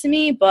giving it to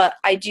me. But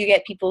I do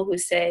get people who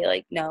say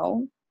like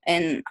no,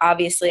 and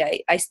obviously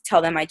I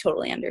tell them I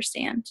totally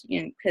understand,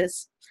 you know,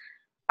 because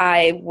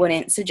I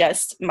wouldn't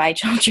suggest my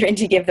children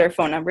to give their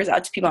phone numbers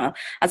out to people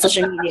on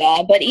social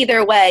media. But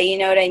either way, you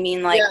know what I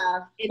mean? Like,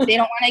 Yeah. if they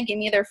don't want to give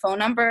me their phone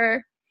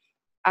number,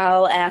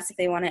 I'll ask if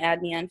they want to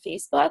add me on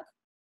Facebook,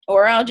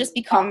 or I'll just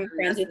become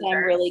friends with them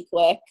really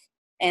quick.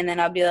 And then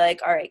I'll be like,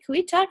 all right, can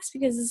we text?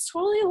 Because it's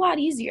totally a lot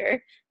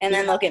easier. And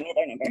then they'll give me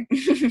their number.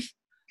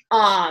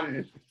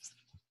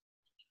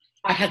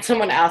 I had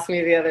someone ask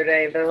me the other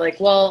day, they're like,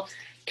 well,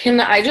 can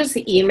I just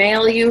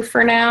email you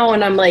for now?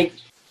 And I'm like,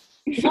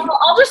 well,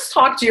 I'll just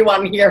talk to you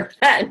on here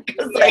then.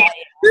 Because, like,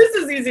 this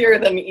is easier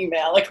than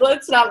email. Like,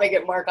 let's not make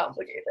it more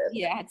complicated.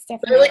 Yeah, it's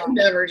definitely. I, like,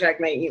 never check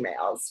my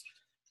emails.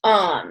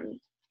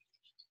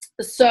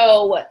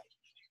 So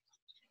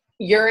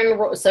you're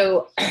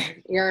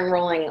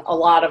enrolling a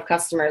lot of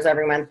customers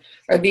every month.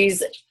 Are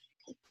these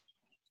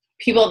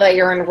people that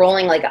you're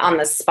enrolling like on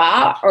the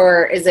spot,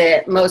 or is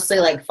it mostly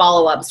like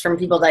follow-ups from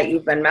people that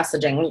you've been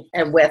messaging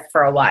with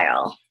for a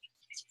while?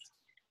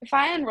 If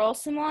I enroll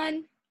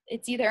someone,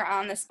 it's either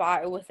on the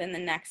spot or within the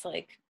next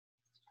like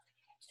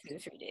 2 to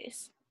 3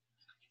 days.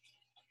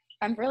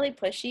 I'm really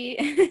pushy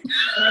and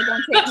I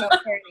don't take no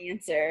for an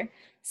answer.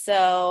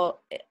 So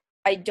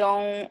I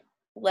don't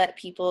let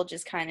people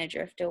just kind of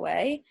drift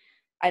away.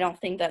 I don't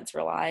think that's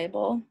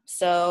reliable.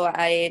 So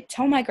I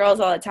tell my girls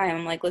all the time,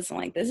 I'm like, listen,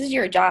 like, this is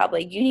your job.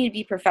 Like, you need to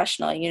be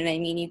professional. You know what I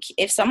mean?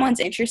 If someone's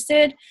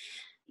interested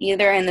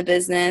either in the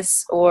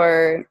business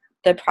or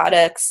the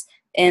products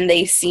and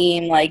they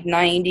seem like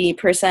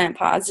 90%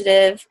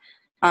 positive,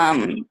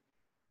 for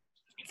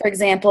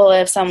example,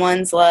 if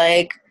someone's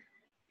like,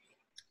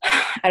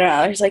 I don't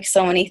know, there's like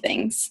so many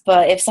things,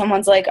 but if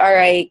someone's like, all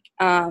right,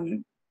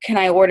 can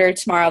I order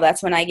tomorrow?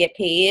 That's when I get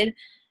paid.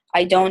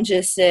 I don't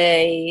just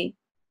say,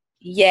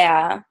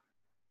 yeah,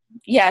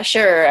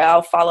 sure,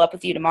 I'll follow up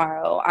with you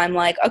tomorrow. I'm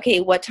like, okay,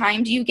 what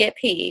time do you get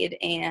paid?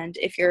 And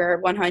if you're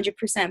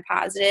 100%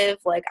 positive,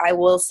 like, I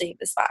will save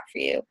the spot for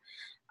you.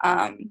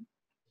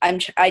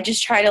 I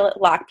just try to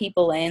lock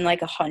people in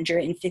like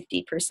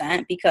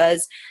 150%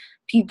 because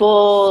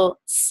people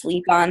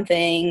sleep on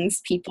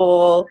things.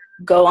 People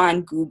go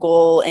on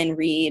Google and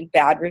read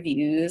bad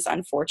reviews,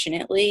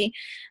 unfortunately.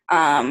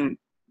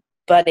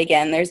 But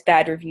again, there's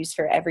bad reviews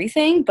for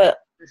everything, but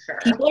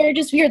people are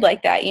just weird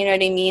like that. You know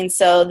what I mean?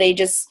 So they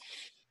just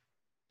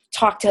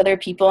talk to other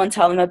people and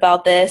tell them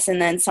about this,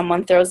 and then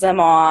someone throws them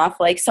off.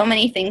 Like, so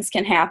many things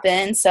can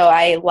happen. So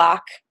I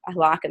lock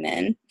them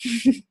in.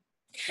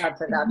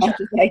 Gotcha.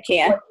 I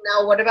can.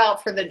 Now, what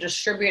about for the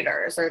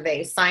distributors? Are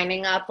they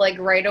signing up like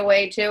right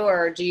away too,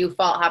 or do you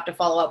have to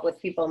follow up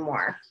with people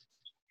more?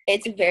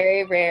 It's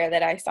very rare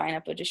that I sign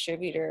up a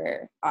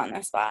distributor on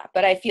the spot,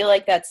 but I feel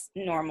like that's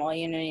normal.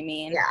 You know what I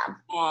mean?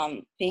 Yeah.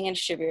 Being a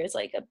distributor is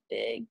like a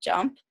big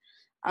jump.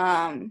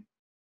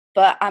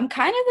 But I'm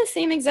kind of the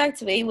same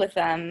exact way with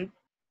them.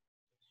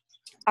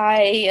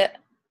 I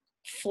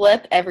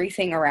flip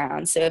everything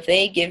around. So if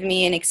they give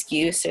me an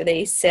excuse or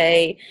they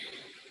say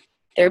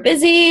they're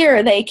busy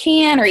or they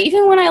can, or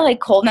even when I like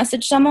cold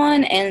message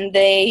someone and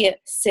they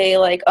say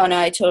like, oh no,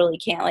 I totally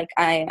can't. Like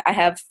I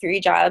have 3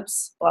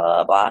 jobs, blah,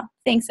 blah, blah.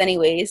 Thanks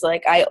anyways.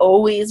 Like I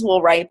always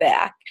will write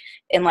back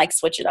and like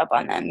switch it up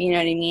on them. You know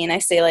what I mean? I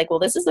say like, well,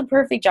 this is the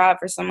perfect job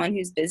for someone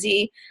who's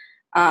busy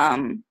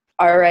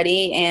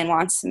already and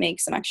wants to make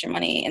some extra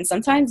money. And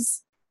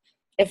sometimes,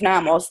 if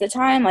not most of the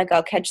time, like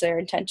I'll catch their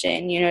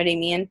attention. You know what I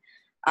mean?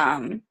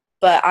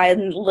 But I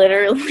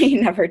literally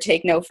never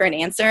take no for an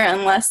answer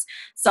unless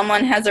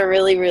someone has a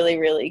really, really,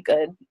 really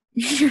good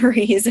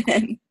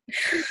reason,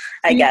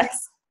 I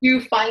guess.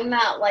 You find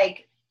that,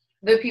 like,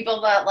 the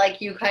people that,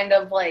 like, you kind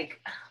of, like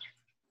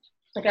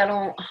I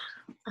don't,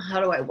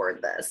 how do I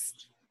word this?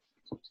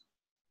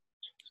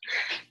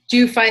 Do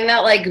you find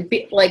that, like,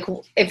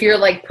 if you're,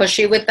 like,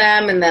 pushy with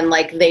them and then,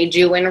 like, they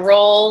do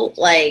enroll,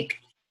 like,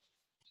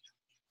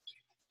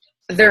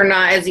 they're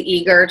not as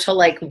eager to,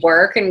 like,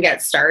 work and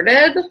get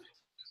started?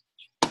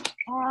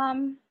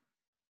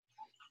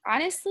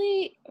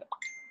 Honestly,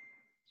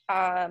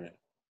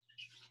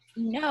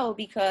 no,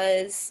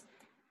 because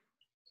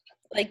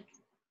like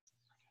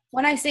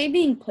when I say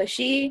being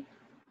pushy,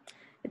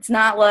 it's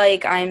not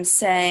like I'm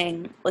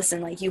saying,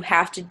 listen, like you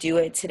have to do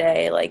it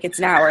today. Like it's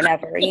now or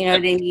never, you know what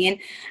I mean?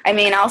 I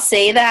mean, I'll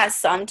say that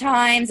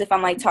sometimes if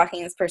I'm like talking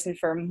to this person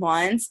for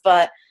months,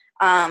 but,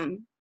 I'll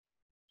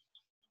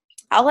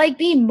like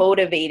be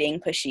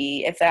motivating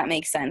pushy, if that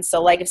makes sense.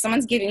 So like if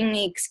someone's giving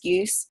me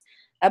excuse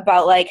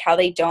about like how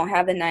they don't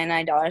have the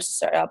 $99 to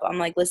start up, I'm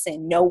like,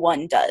 listen, no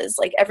one does.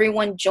 Like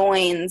everyone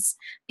joins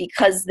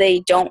because they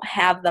don't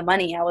have the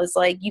money. I was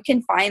like, you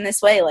can find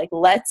this way. Like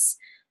let's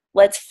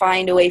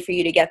find a way for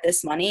you to get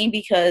this money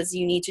because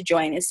you need to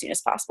join as soon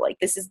as possible. Like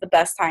this is the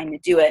best time to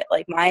do it.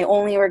 Like my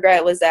only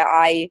regret was that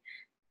I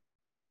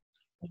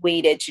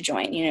waited to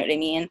join. You know what I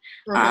mean?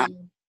 Mm-hmm.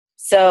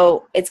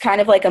 So it's kind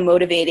of like a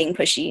motivating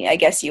pushy, I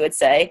guess you would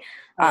say.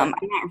 I'm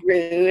not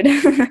rude.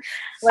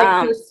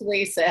 Like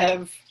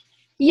persuasive.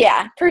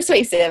 Yeah,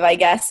 persuasive, I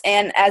guess.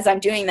 And as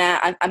I'm doing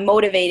that, I'm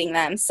motivating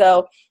them.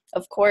 So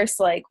of course,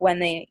 like when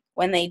they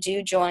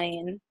do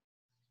join,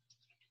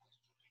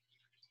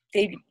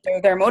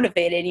 they're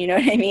motivated, you know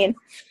what I mean?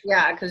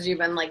 Yeah, because you've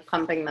been like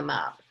pumping them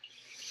up.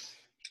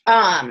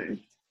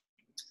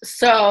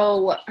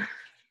 So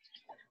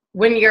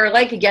when you're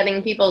like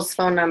getting people's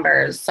phone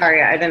numbers,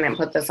 sorry, I didn't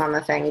put this on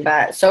the thing,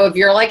 but so if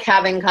you're like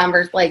having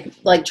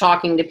like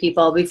talking to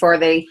people before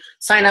they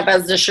sign up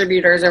as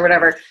distributors or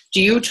whatever,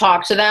 do you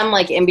talk to them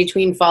like in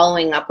between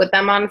following up with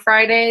them on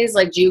Fridays?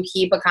 Like, do you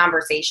keep a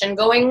conversation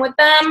going with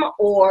them,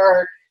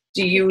 or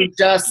do you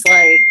just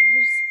like,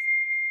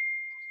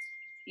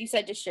 You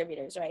said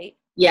distributors, right?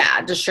 yeah,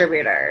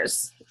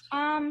 distributors?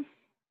 Um,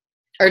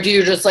 Or do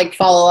you just like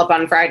follow up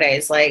on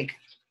Fridays? Like,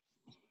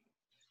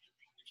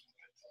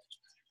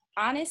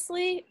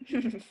 honestly,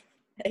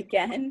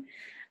 again,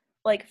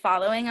 like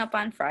following up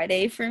on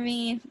Friday for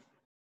me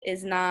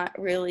is not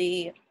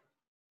really,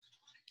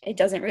 it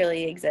doesn't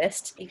really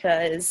exist,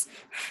 because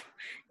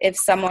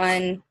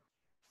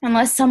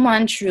unless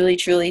someone truly,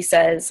 truly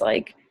says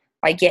like,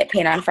 I get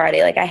paid on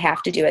Friday, like I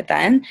have to do it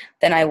then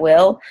I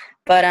will.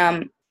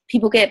 But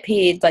people get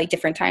paid like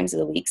different times of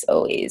the weeks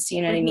always,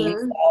 you know what I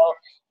mean?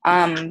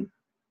 So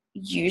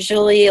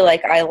usually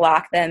like I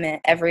lock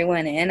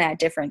everyone in at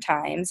different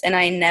times, and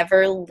I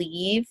never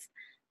leave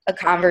a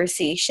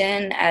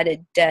conversation at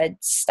a dead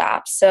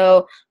stop.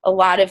 So a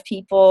lot of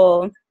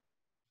people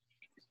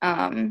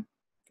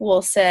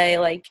will say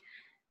like,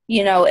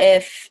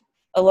 if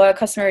a loyal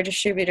customer or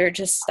distributor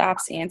just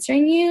stops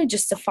answering you,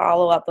 just to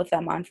follow up with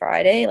them on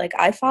Friday, like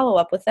I follow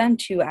up with them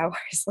 2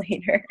 hours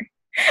later.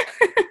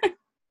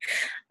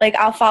 Like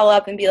I'll follow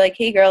up and be like,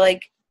 hey girl,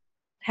 like,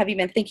 have you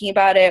been thinking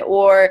about it?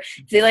 Or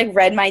if they like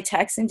read my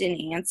text and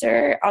didn't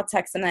answer, I'll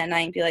text them that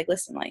night and be like,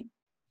 listen, like,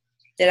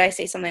 did I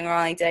say something wrong?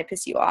 Like, did I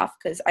piss you off?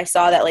 Because I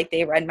saw that like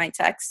they read my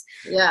text.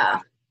 yeah.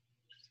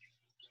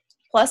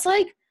 Plus,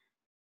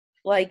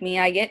 like me,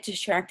 I get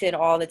distracted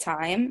all the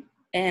time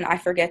and I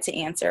forget to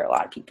answer a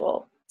lot of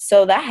people.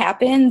 So that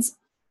happens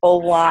a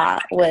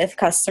lot with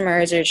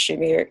customers or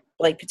distributor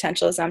like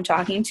potentials I'm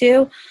talking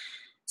to.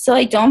 So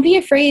like, don't be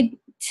afraid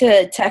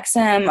to text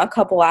them a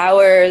couple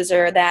hours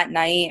or that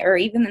night or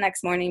even the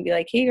next morning and be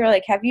like, hey girl,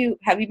 like, have you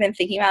been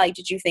thinking about, like,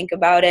 did you think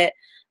about it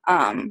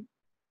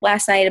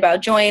last night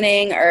about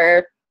joining?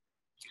 Or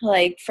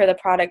like for the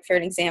product, for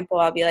an example,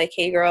 I'll be like,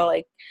 hey girl,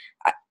 like,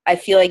 I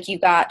feel like you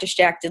got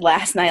distracted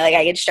last night. Like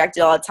I get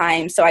distracted all the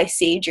time. So I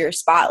saved your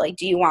spot. Like,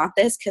 do you want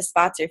this? Because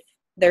spots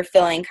they're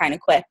filling kind of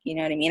quick. You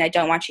know what I mean? I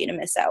don't want you to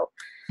miss out.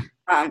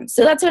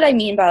 So that's what I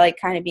mean by like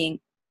kind of being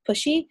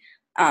pushy.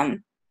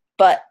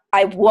 But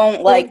I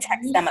won't like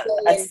text them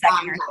a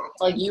second or third.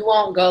 Like you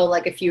won't go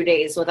like a few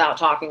days without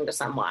talking to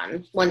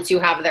someone once you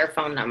have their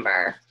phone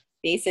number.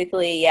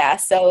 Basically, yeah.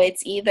 So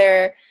it's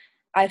either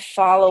I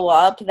follow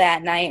up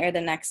that night or the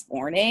next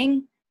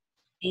morning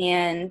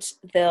and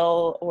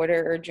they'll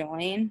order or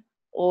join,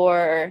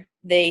 or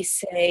they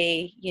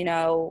say,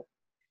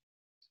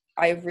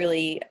 I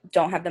really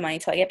don't have the money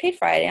till I get paid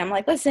Friday. I'm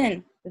like,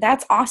 listen,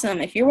 that's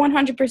awesome. If you're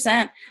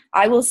 100%,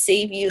 I will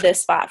save you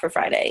this spot for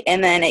Friday.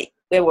 And then it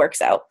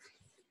works out.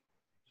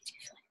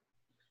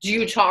 Do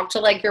you talk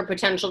to like your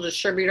potential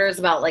distributors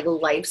about like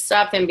life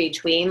stuff in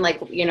between? Like,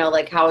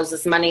 like how is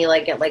this money?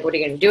 Like what are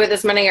you going to do with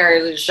this money? Or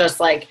is it just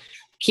like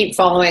keep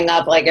following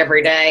up like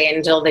every day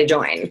until they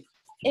join?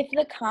 If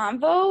the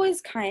convo is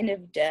kind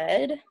of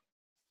dead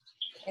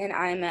and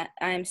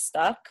I'm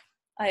stuck,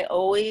 I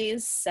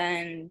always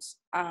send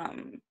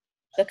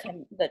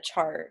the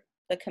chart,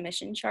 the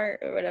commission chart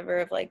or whatever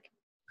of like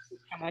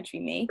how much we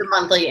make. The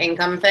monthly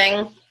income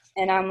thing.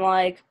 And I'm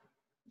like,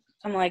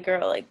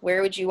 girl, like,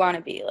 where would you want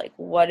to be? Like,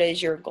 what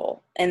is your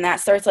goal? And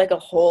that starts like a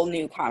whole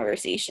new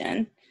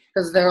conversation.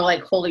 Because they're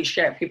like, holy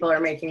shit, people are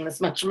making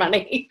this much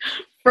money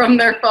from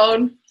their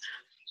phone.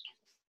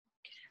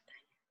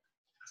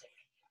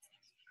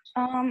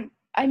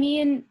 I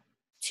mean,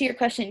 to your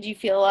question, do you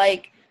feel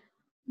like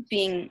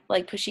being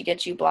like pushy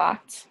gets you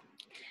blocked?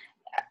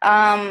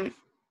 Not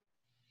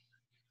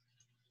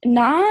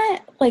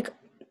like,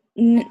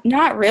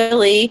 not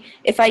really.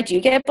 If I do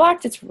get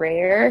blocked, it's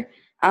rare.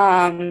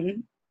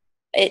 And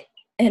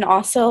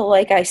also,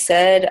 like I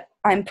said,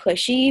 I'm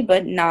pushy,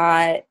 but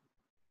not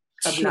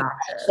too much.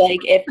 Like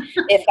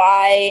if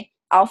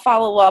I'll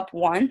follow up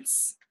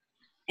once,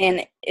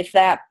 and if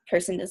that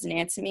person doesn't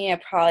answer me, I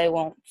probably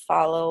won't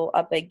follow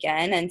up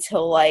again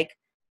until like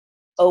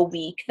a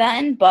week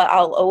then. But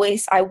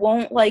I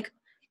won't like,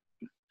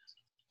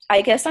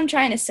 I guess I'm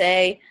trying to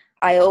say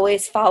I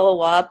always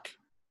follow up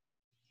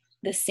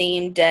the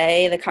same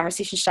day the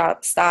conversation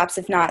stops,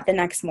 if not the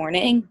next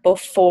morning,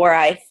 before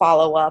I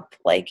follow up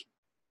like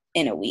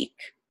in a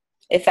week,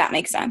 if that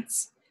makes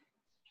sense.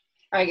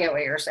 I get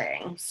what you're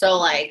saying. So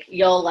like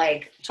you'll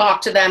like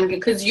talk to them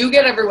because you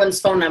get everyone's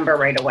phone number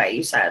right away,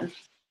 you said.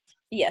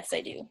 Yes,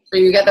 I do. So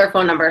you get their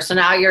phone number. So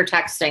now you're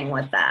texting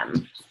with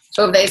them.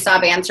 So if they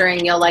stop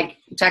answering, you'll like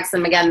text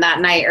them again that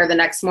night or the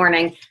next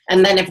morning.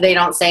 And then if they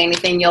don't say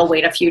anything, you'll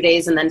wait a few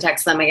days and then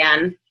text them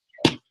again.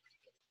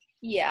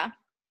 Yeah.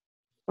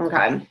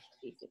 Okay.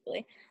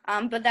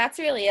 Exactly. But that's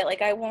really it.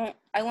 Like I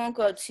won't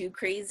go too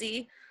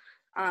crazy.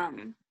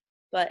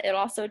 But it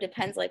also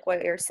depends like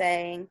what you're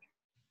saying.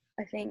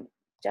 I think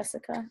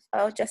Jessica,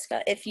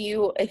 if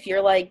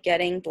you're like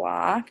getting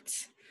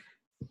blocked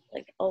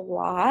like a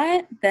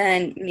lot,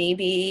 then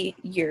maybe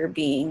you're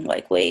being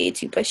like way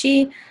too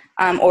pushy,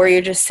 or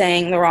you're just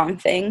saying the wrong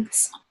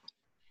things.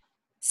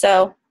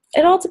 So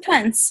it all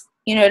depends.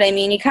 You know what I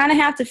mean? You kind of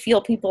have to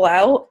feel people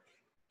out.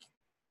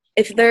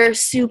 If they're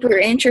super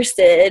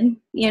interested,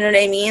 you know what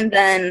I mean,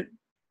 then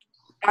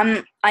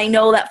I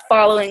know that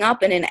following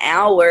up in an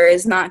hour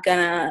is not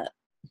gonna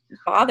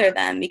bother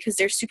them because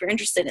they're super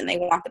interested and they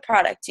want the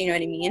product, you know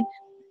what I mean?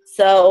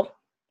 So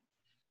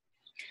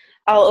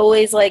I'll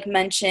always like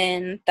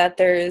mention that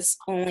there's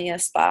only a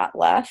spot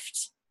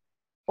left,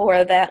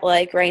 or that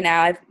like right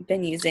now I've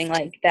been using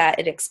like that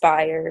it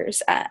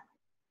expires at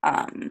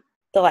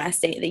the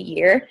last day of the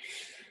year,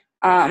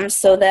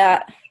 so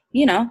that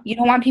you don't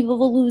want people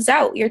to lose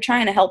out. You're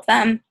trying to help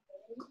them.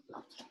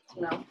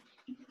 No.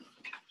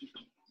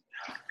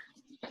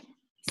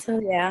 So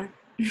yeah.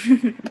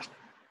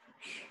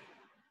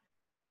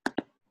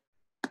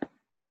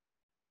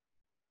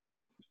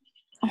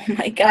 Oh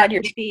my God,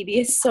 your baby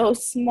is so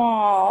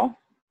small.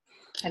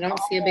 I don't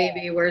see a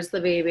baby. Where's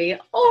the baby?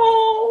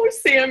 Oh,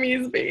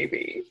 Sammy's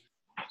baby.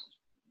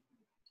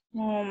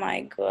 Oh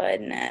my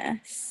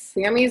goodness.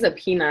 Sammy's a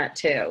peanut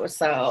too.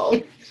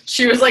 So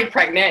she was like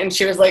pregnant and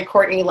she was like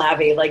Courtney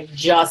Lavey, like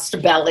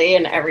just belly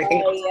and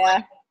everything. Oh yeah.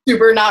 Like,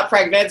 super not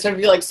pregnant. So if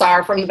you like saw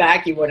her from the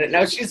back, you wouldn't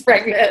know she's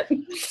pregnant.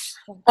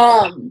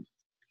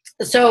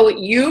 So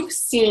you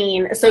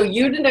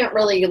didn't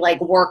really like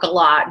work a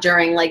lot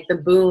during like the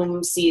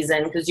boom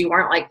season because you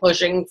weren't like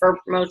pushing for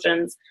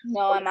promotions.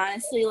 No, I'm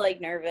honestly like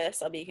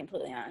nervous. I'll be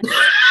completely honest.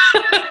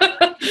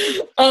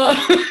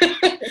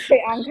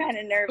 I'm kind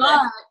of nervous.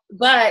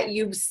 But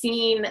you've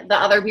seen the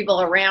other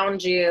people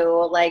around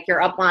you, like your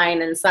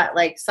upline and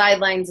like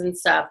sidelines and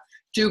stuff,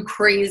 do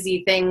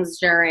crazy things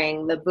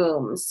during the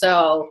boom.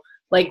 So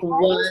like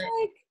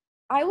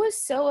I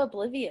was so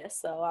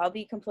oblivious though. I'll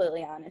be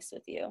completely honest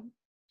with you.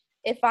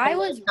 If I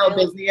was how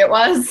busy it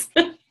was.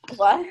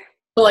 What?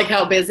 Like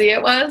how busy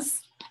it was?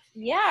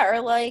 Yeah,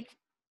 or like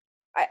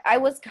I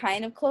was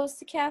kind of close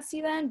to Cassie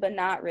then, but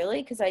not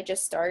really because I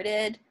just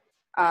started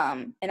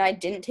and I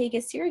didn't take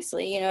it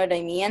seriously, you know what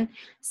I mean?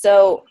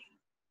 So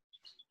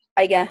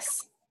I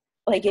guess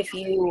like if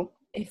you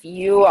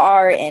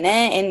are in it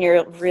and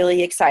you're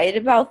really excited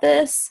about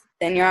this,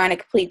 then you're on a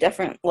complete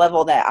different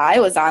level that I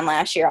was on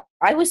last year.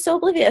 I was so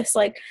oblivious.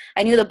 Like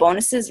I knew the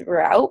bonuses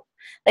were out.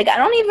 Like, I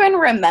don't even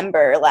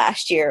remember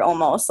last year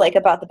almost, like,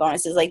 about the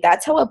bonuses. Like,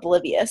 that's how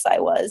oblivious I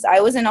was. I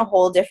was in a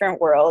whole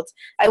different world.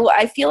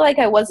 I feel like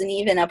I wasn't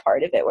even a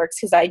part of It Works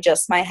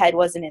because my head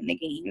wasn't in the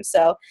game.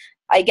 So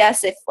I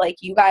guess if, like,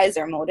 you guys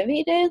are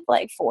motivated,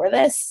 like, for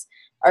this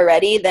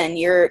already, then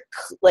you're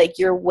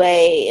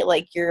way,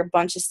 like, you're a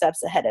bunch of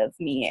steps ahead of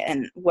me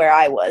and where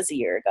I was a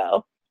year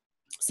ago.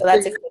 So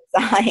that's a good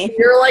sign.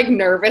 You're, like,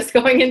 nervous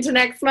going into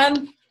next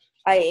month?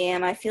 I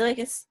am. I feel like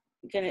it's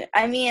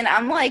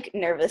I'm like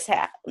nervous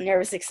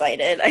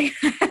excited. Are you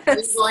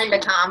going to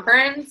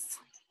conference?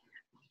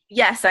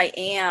 Yes, I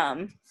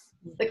am.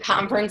 The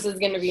conference is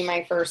going to be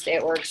my first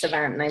It Works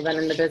event, and I've been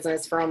in the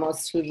business for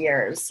almost 2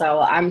 years,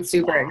 so I'm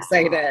super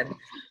excited.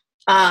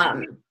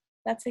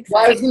 That's exciting.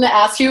 Well, I was going to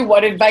ask you,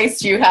 what advice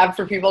do you have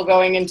for people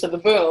going into the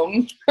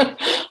boom?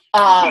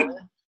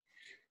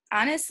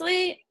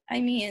 Honestly,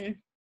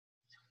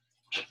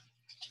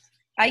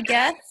 I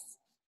guess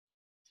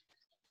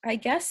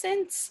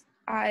since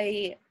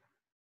I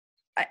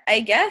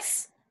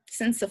guess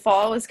since the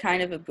fall was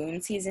kind of a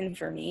boom season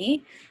for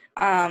me,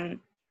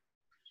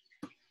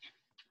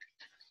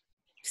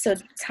 so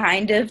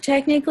kind of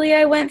technically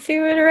I went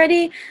through it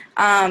already,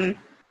 but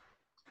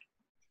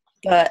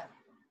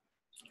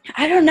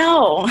I don't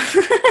know.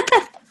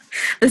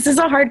 This is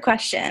a hard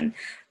question.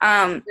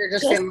 You're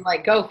just gonna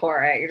like go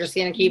for it. You're just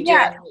gonna keep doing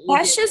it.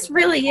 That's just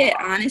really it,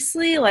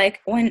 honestly. Like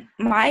when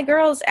my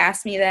girls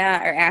ask me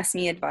that or ask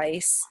me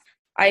advice,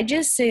 I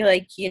just say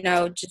like,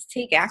 just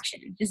take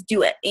action. Just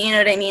do it. You know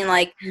what I mean?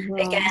 Like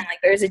again, like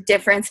there's a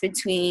difference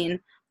between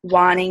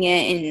wanting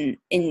it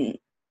and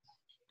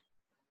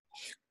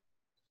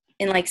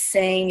like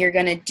saying you're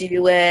gonna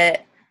do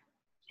it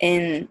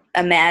and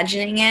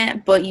imagining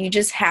it, but you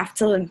just have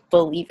to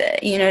believe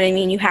it. You know what I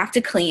mean? You have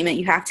to claim it.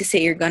 You have to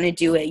say you're going to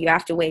do it. You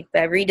have to wake up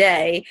every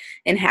day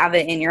and have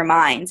it in your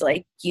mind.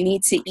 Like you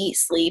need to eat,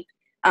 sleep,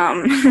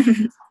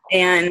 and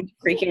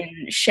freaking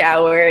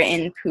shower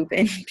and poop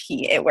and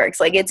pee. It works.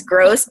 Like it's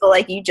gross, but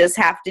like you just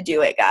have to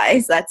do it,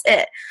 guys. That's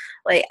it.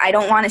 Like I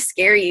don't want to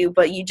scare you,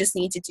 but you just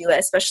need to do it,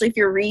 especially if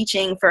you're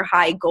reaching for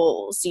high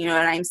goals. You know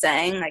what I'm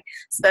saying? Like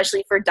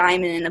especially for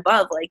diamond and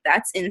above, like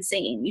that's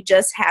insane. You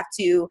just have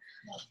to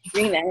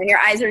dream it. When your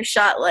eyes are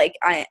shut,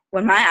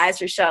 when my eyes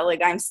are shut,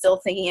 like I'm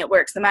still thinking it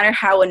works. No matter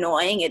how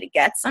annoying it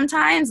gets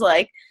sometimes,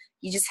 like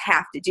you just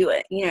have to do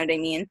it. You know what I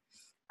mean?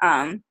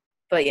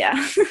 But yeah.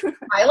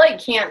 I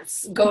can't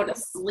go to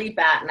sleep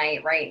at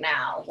night right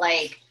now.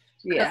 Like,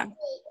 yeah.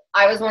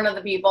 I was one of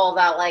the people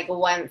that like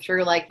went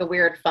through like the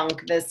weird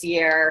funk this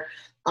year,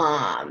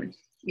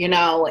 you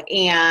know,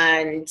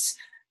 and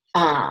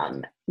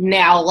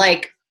now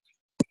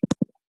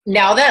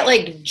that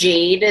like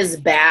Jade is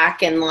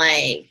back and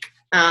like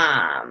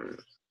I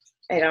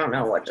don't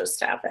know what just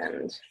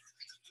happened.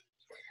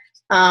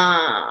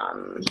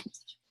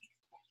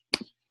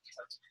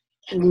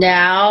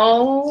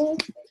 Now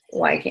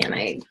why can't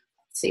I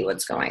see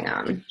what's going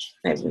on?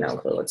 I have no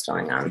clue what's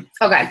going on.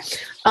 Okay.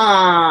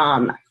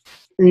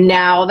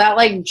 Now that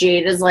like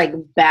Jade is like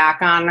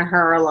back on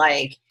her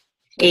like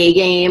A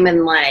game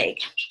and like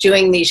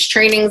doing these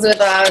trainings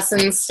with us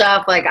and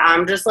stuff, like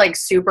I'm just like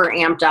super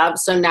amped up.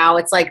 So now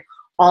it's like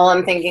all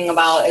I'm thinking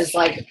about is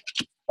like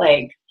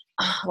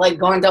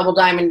going double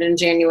diamond in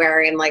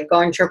January and like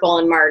going triple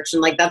in March,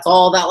 and like that's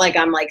all that like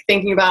I'm like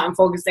thinking about and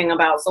focusing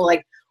about. So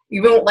like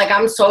even like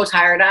I'm so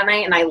tired at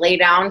night and I lay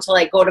down to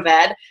like go to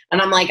bed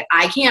and I'm like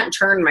I can't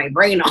turn my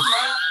brain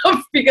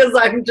off because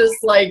I'm just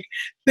like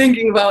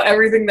thinking about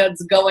everything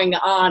that's going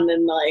on,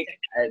 and like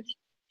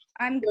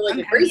I'm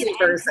a crazy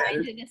person. I'm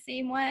kind of the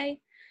same way,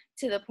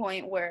 to the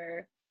point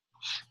where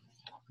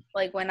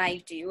like when I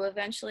do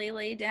eventually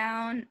lay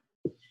down,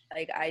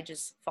 like I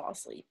just fall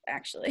asleep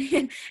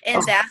actually.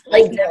 And that's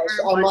like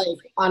I'm like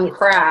on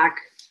crack.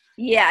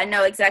 Yeah,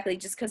 no, exactly.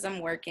 Just because I'm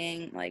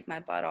working like my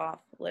butt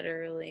off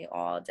literally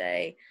all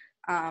day.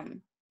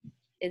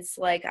 It's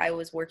like I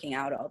was working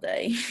out all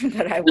day,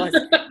 but I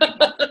wasn't.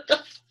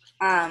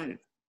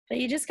 But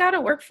you just got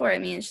to work for it. I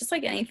mean, it's just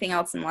like anything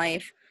else in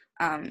life.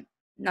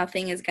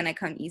 Nothing is going to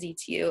come easy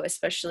to you,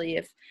 especially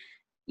if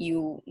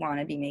you want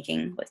to be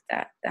making like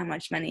that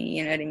much money.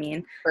 You know what I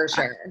mean? For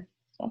sure.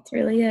 That's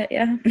really it.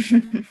 Yeah.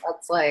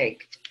 That's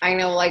like, I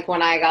know like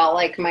when I got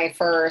like my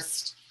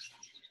first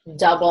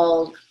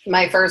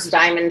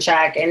diamond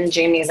check and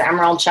Jamie's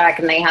emerald check,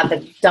 and they had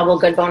the double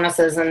good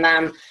bonuses in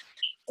them.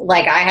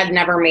 Like I had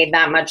never made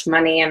that much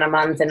money in a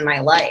month in my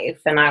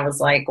life. And I was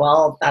like,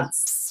 well,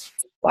 that's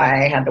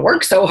why I had to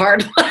work so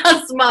hard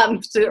last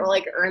month to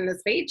like earn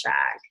this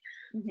paycheck.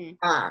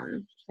 Mm-hmm.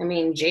 I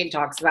mean, Jade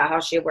talks about how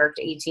she worked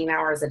 18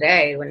 hours a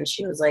day when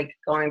she was like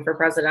going for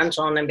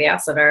presidential and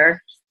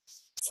ambassador.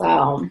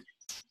 So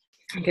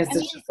I guess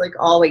it's just like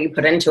all what you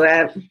put into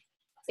it.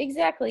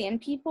 Exactly.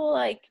 And people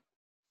like,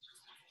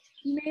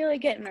 you may like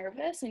get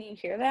nervous when you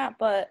hear that,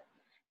 but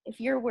if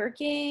you're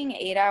working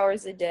 8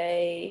 hours a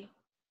day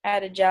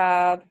at a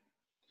job,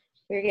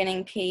 you're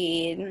getting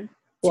paid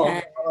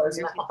 $10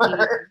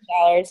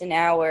 an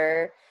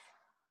hour.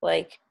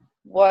 Like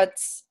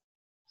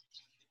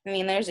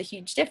there's a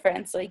huge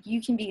difference. Like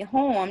you can be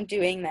home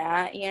doing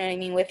that, you know what I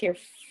mean, with your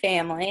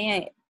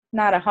family,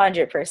 not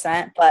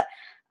 100%, but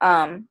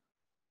I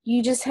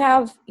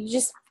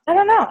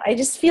don't know. I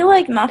just feel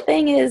like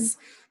nothing is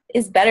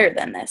better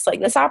than this. Like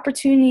this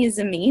opportunity is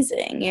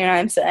amazing. You know what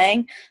I'm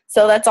saying?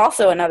 So that's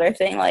also another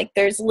thing. Like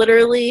there's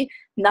literally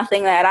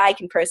nothing that I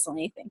can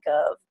personally think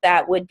of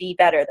that would be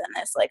better than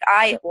this. Like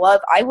I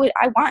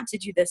want to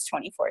do this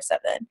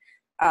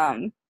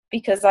 24/7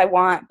 because I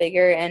want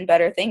bigger and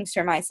better things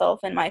for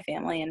myself and my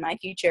family and my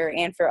future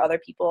and for other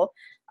people.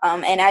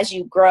 And as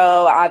you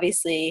grow,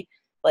 obviously,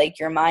 like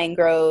your mind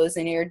grows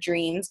and your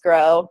dreams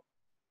grow.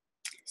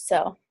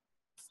 So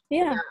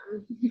yeah.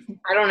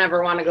 I don't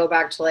ever want to go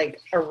back to like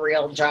a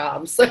real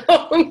job. So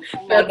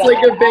that's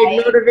like a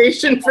big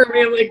motivation for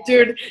me. I'm like,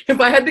 dude,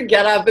 if I had to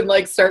get up and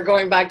like start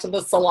going back to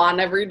the salon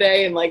every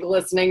day and like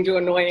listening to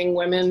annoying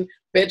women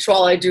bitch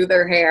while I do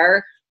their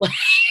hair, like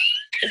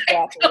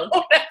exactly. I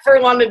don't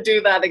ever want to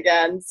do that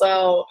again.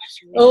 So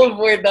I'll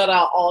avoid that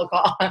at all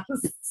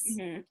costs.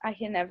 Mm-hmm. I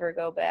can never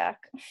go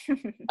back.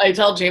 I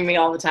tell Jamie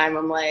all the time,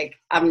 I'm like,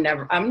 I'm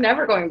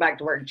never going back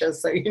to work,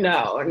 just so you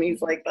know. And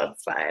he's like,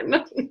 that's fine.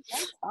 That's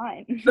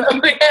fine. So,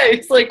 yeah,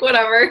 he's like,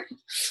 whatever.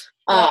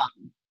 Yeah.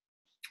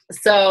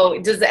 So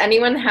does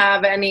anyone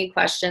have any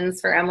questions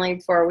for Emily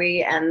before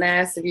we end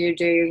this? If you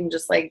do, you can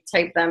just like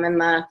type them in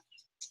the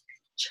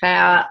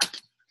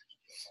chat.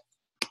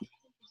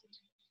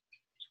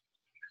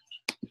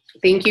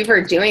 Thank you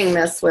for doing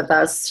this with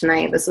us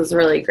tonight. This was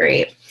really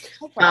great.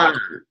 Okay.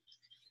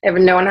 If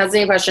no one has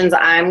any questions,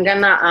 I'm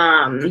gonna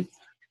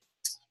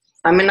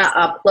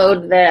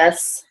upload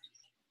this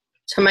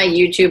to my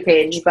YouTube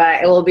page,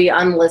 but it will be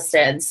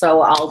unlisted.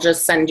 So I'll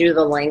just send you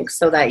the link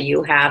so that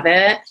you have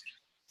it.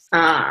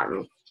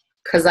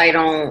 Cause I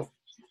don't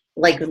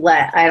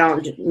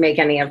make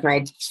any of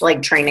my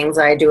like trainings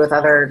that I do with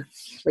other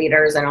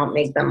leaders. I don't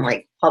make them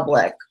like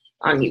public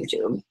on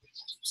YouTube.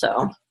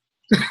 So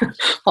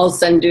I'll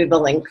send you the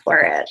link for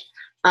it.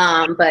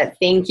 But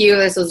thank you.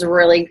 This was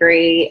really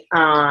great.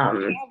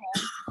 Good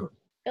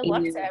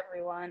luck to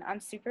everyone. I'm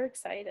super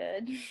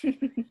excited.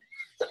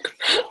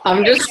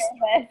 I'm nervous.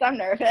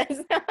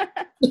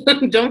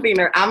 Don't be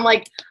nervous.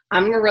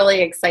 I'm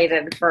really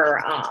excited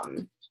for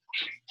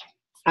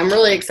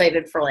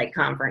like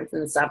conference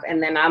and stuff.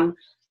 And then I'm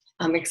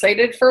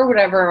excited for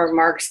whatever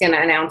Mark's going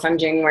to announce on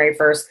January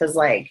 1st. Cause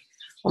like,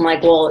 I'm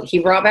like, well, he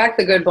brought back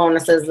the good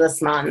bonuses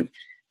this month.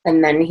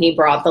 And then he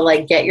brought the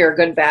like, get your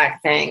good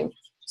back thing.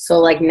 So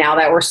like now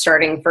that we're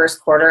starting first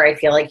quarter, I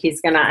feel like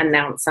he's gonna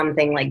announce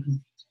something like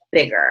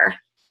bigger.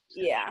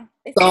 Yeah.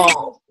 It's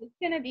So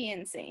gonna be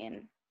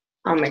insane.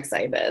 I'm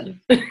excited.